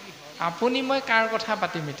গৃহত আপুনি মই কাৰ কথা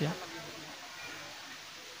পাতিম? এতিয়া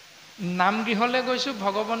নামগৃহলৈ গৈছোঁ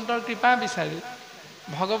ভগৱন্তৰ কৃপা বিচাৰি,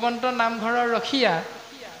 ভগৱন্তৰ নামঘৰৰ ৰখীয়া।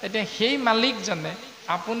 এতিয়া সেই মালিকজনে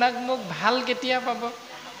আপোনাক মোক ভাল কেতিয়া পাব?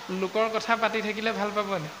 লোকৰ কথা পাতি থাকিলে ভাল পাব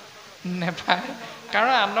নে? নেপায়।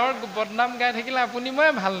 কাৰণ আনৰ বদনাম গাই থাকিলে আপুনি মই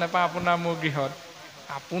ভাল নাপাওঁ। আপোনাৰ মোৰ গৃহত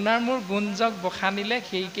আপোনাৰ মোৰ গুণজক বখানিলে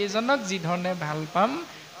সেইকেইজনক যিধৰণে ভাল পাম,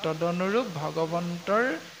 তদনুৰূপ ভগৱন্তৰ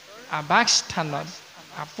আৱাসস্থানত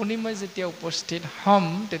আপুনি মই যেতিয়া উপস্থিত হ'ম,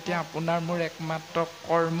 তেতিয়া আপোনাৰ মোৰ একমাত্ৰ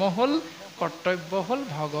কৰ্ম হ'ল, কৰ্তব্য হ'ল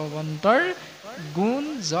ভগৱন্তৰ গুণ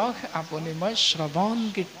যশ আপুনি মই শ্ৰৱণ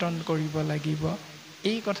কীৰ্তন কৰিব লাগিব।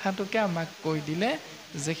 এই কথাটোকে আমাক কৈ দিলে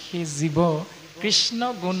যে সেই জীৱ কৃষ্ণ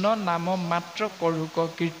গুণ নাম মাত্ৰ কৰোক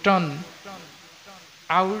কীৰ্তন,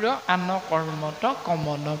 আউৰ আন কৰ্মত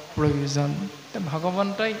কমন প্ৰয়োজন।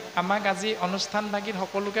 ভগৱন্তই আমাক আজি অনুষ্ঠানভাগীত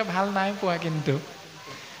সকলোকে ভাল নাই পোৱা, কিন্তু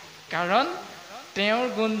কাৰণ তেওঁৰ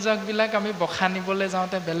গুণজাকবিলাক আমি বখানিবলৈ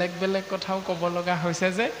যাওঁতে বেলেগ বেলেগ কথাও ক'ব লগা হৈছে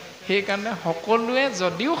যে, সেইকাৰণে সকলোৱে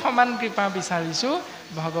যদিও সমান কৃপা বিচাৰিছোঁ,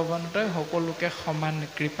 ভগৱন্তই সকলোকে সমান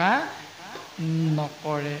কৃপা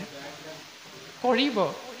নকৰে। কৰিব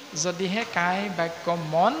যদিহে কায় বাক্য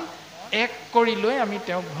মন এক কৰি লৈ আমি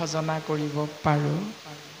তেওঁক ভজনা কৰিব পাৰোঁ।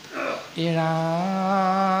 ৰাম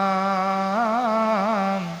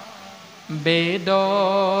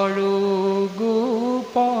বেদৰো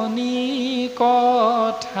গোপনী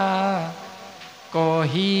কথা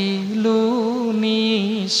কহিলো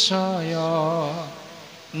নিশ্চয়,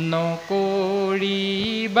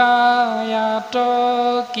 নকৰিবা ইয়াত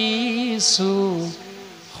কিছু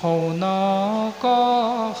শৌনক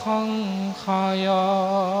সংশয়।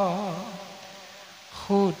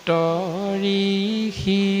 সুতৰিষি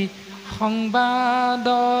সংবাদ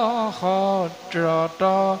সত্ৰত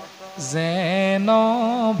যেন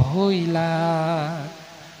ভৈলা,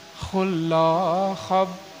 16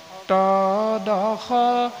 সপ্তদশ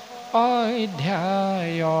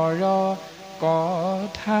অধ্যায়ৰ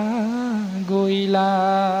কথা গৈলা।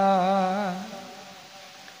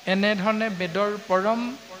 এনেধৰণে বেদৰ পৰম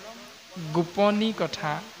গোপনী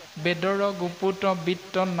কথা, বেদৰ গুপুত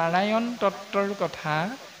বিত্ত নাৰায়ণ তত্ত্বৰ কথা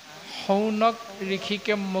শৌনক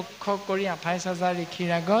ঋষিকে মুখ্য কৰি 28,000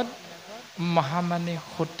 ঋষিৰ আগত মহামানী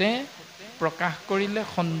সুতে প্ৰকাশ কৰিলে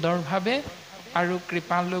সুন্দৰভাৱে। আৰু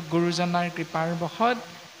কৃপালু গুৰুজনাৰ কৃপাৰ বশত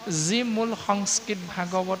যি মূল সংস্কৃত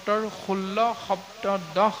ভাগৱতৰ 16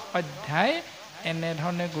 সপ্তদশ অধ্যায়,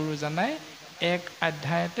 এনেধৰণে গুৰুজনাই এক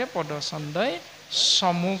অধ্যায়তে পদচন্দই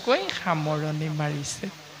চমুকৈ সামৰণি মাৰিছে।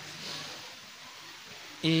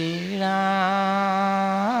 ৰাম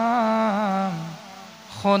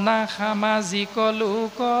শুনা সামাজিক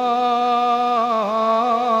লোক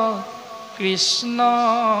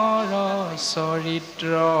কৃষ্ণৰ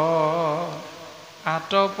চৰিত্ৰ,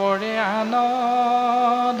 আতপৰে আন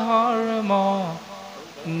ধৰ্ম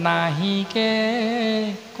নাহিকে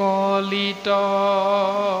কলিত।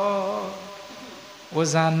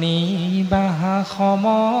 জানিবা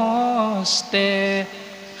সমস্তে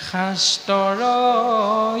শাস্ত্ৰৰ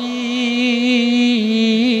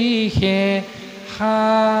ইহে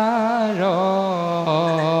সাৰ,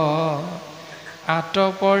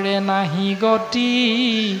 আতপৰে নাহি গতি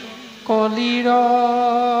কলিৰ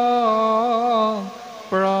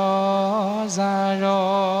প্ৰজাৰ।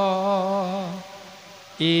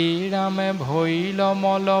 এই ৰামে ভৈল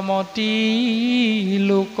মলমতি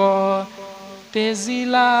লোক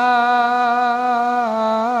তেজিলা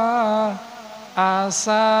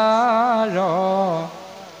আচাৰ,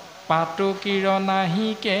 পাতকীৰ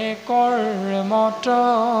নাহিকে কৰ্মত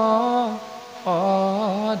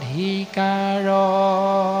অধিকাৰ।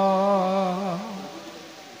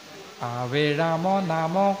 আবে ৰাম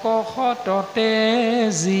নামক সততে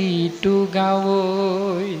যিটো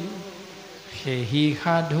গাৱৈ, সেহি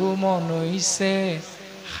সাধু মনৈছে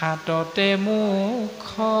হাততে মুখ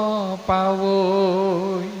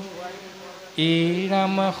পাৱৈ। এই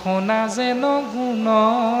ৰাম শুনা যেন গুণ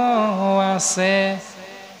আছে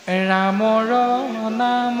ৰামৰ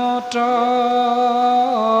নামত,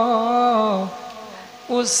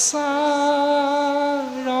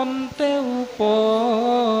 উচ্চাৰণতে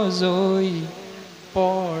উপজৈ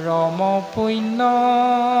পৰম পুণ্য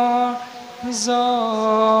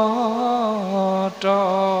যত।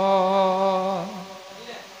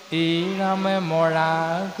 এই ৰামে মৰা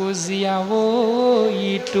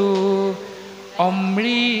কুজিয়াৱৈটো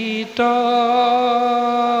অমৃত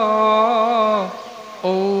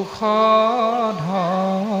ঔষধ,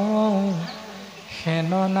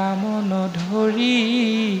 হেন নাম নধৰি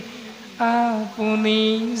আপুনি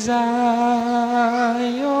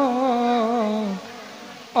যায়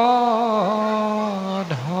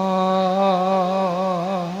অধ।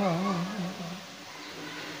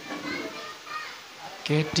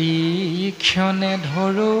 কেতি ক্ষণে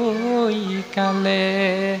ধৰৈ কালে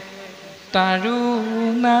তাৰো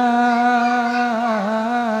নাহি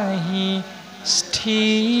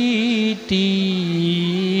স্থিতি,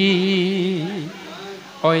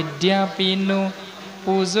 অদ্যাপিনো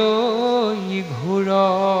পূজৈ ঘূৰ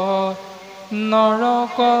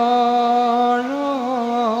নৰকৰ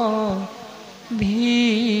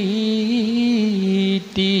ভীতি।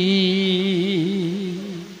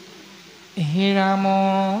 হে ৰাম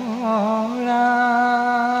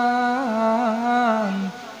ৰাম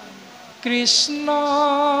কৃষ্ণ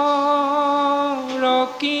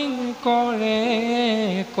কিং কৰে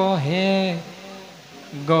কহে,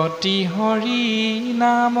 গতি হৰি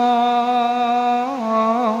নাম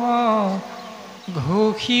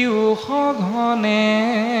ঘোষিও সঘনে,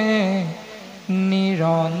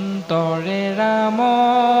 নিৰন্তৰে ৰাম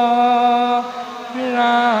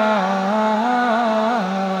ৰাম।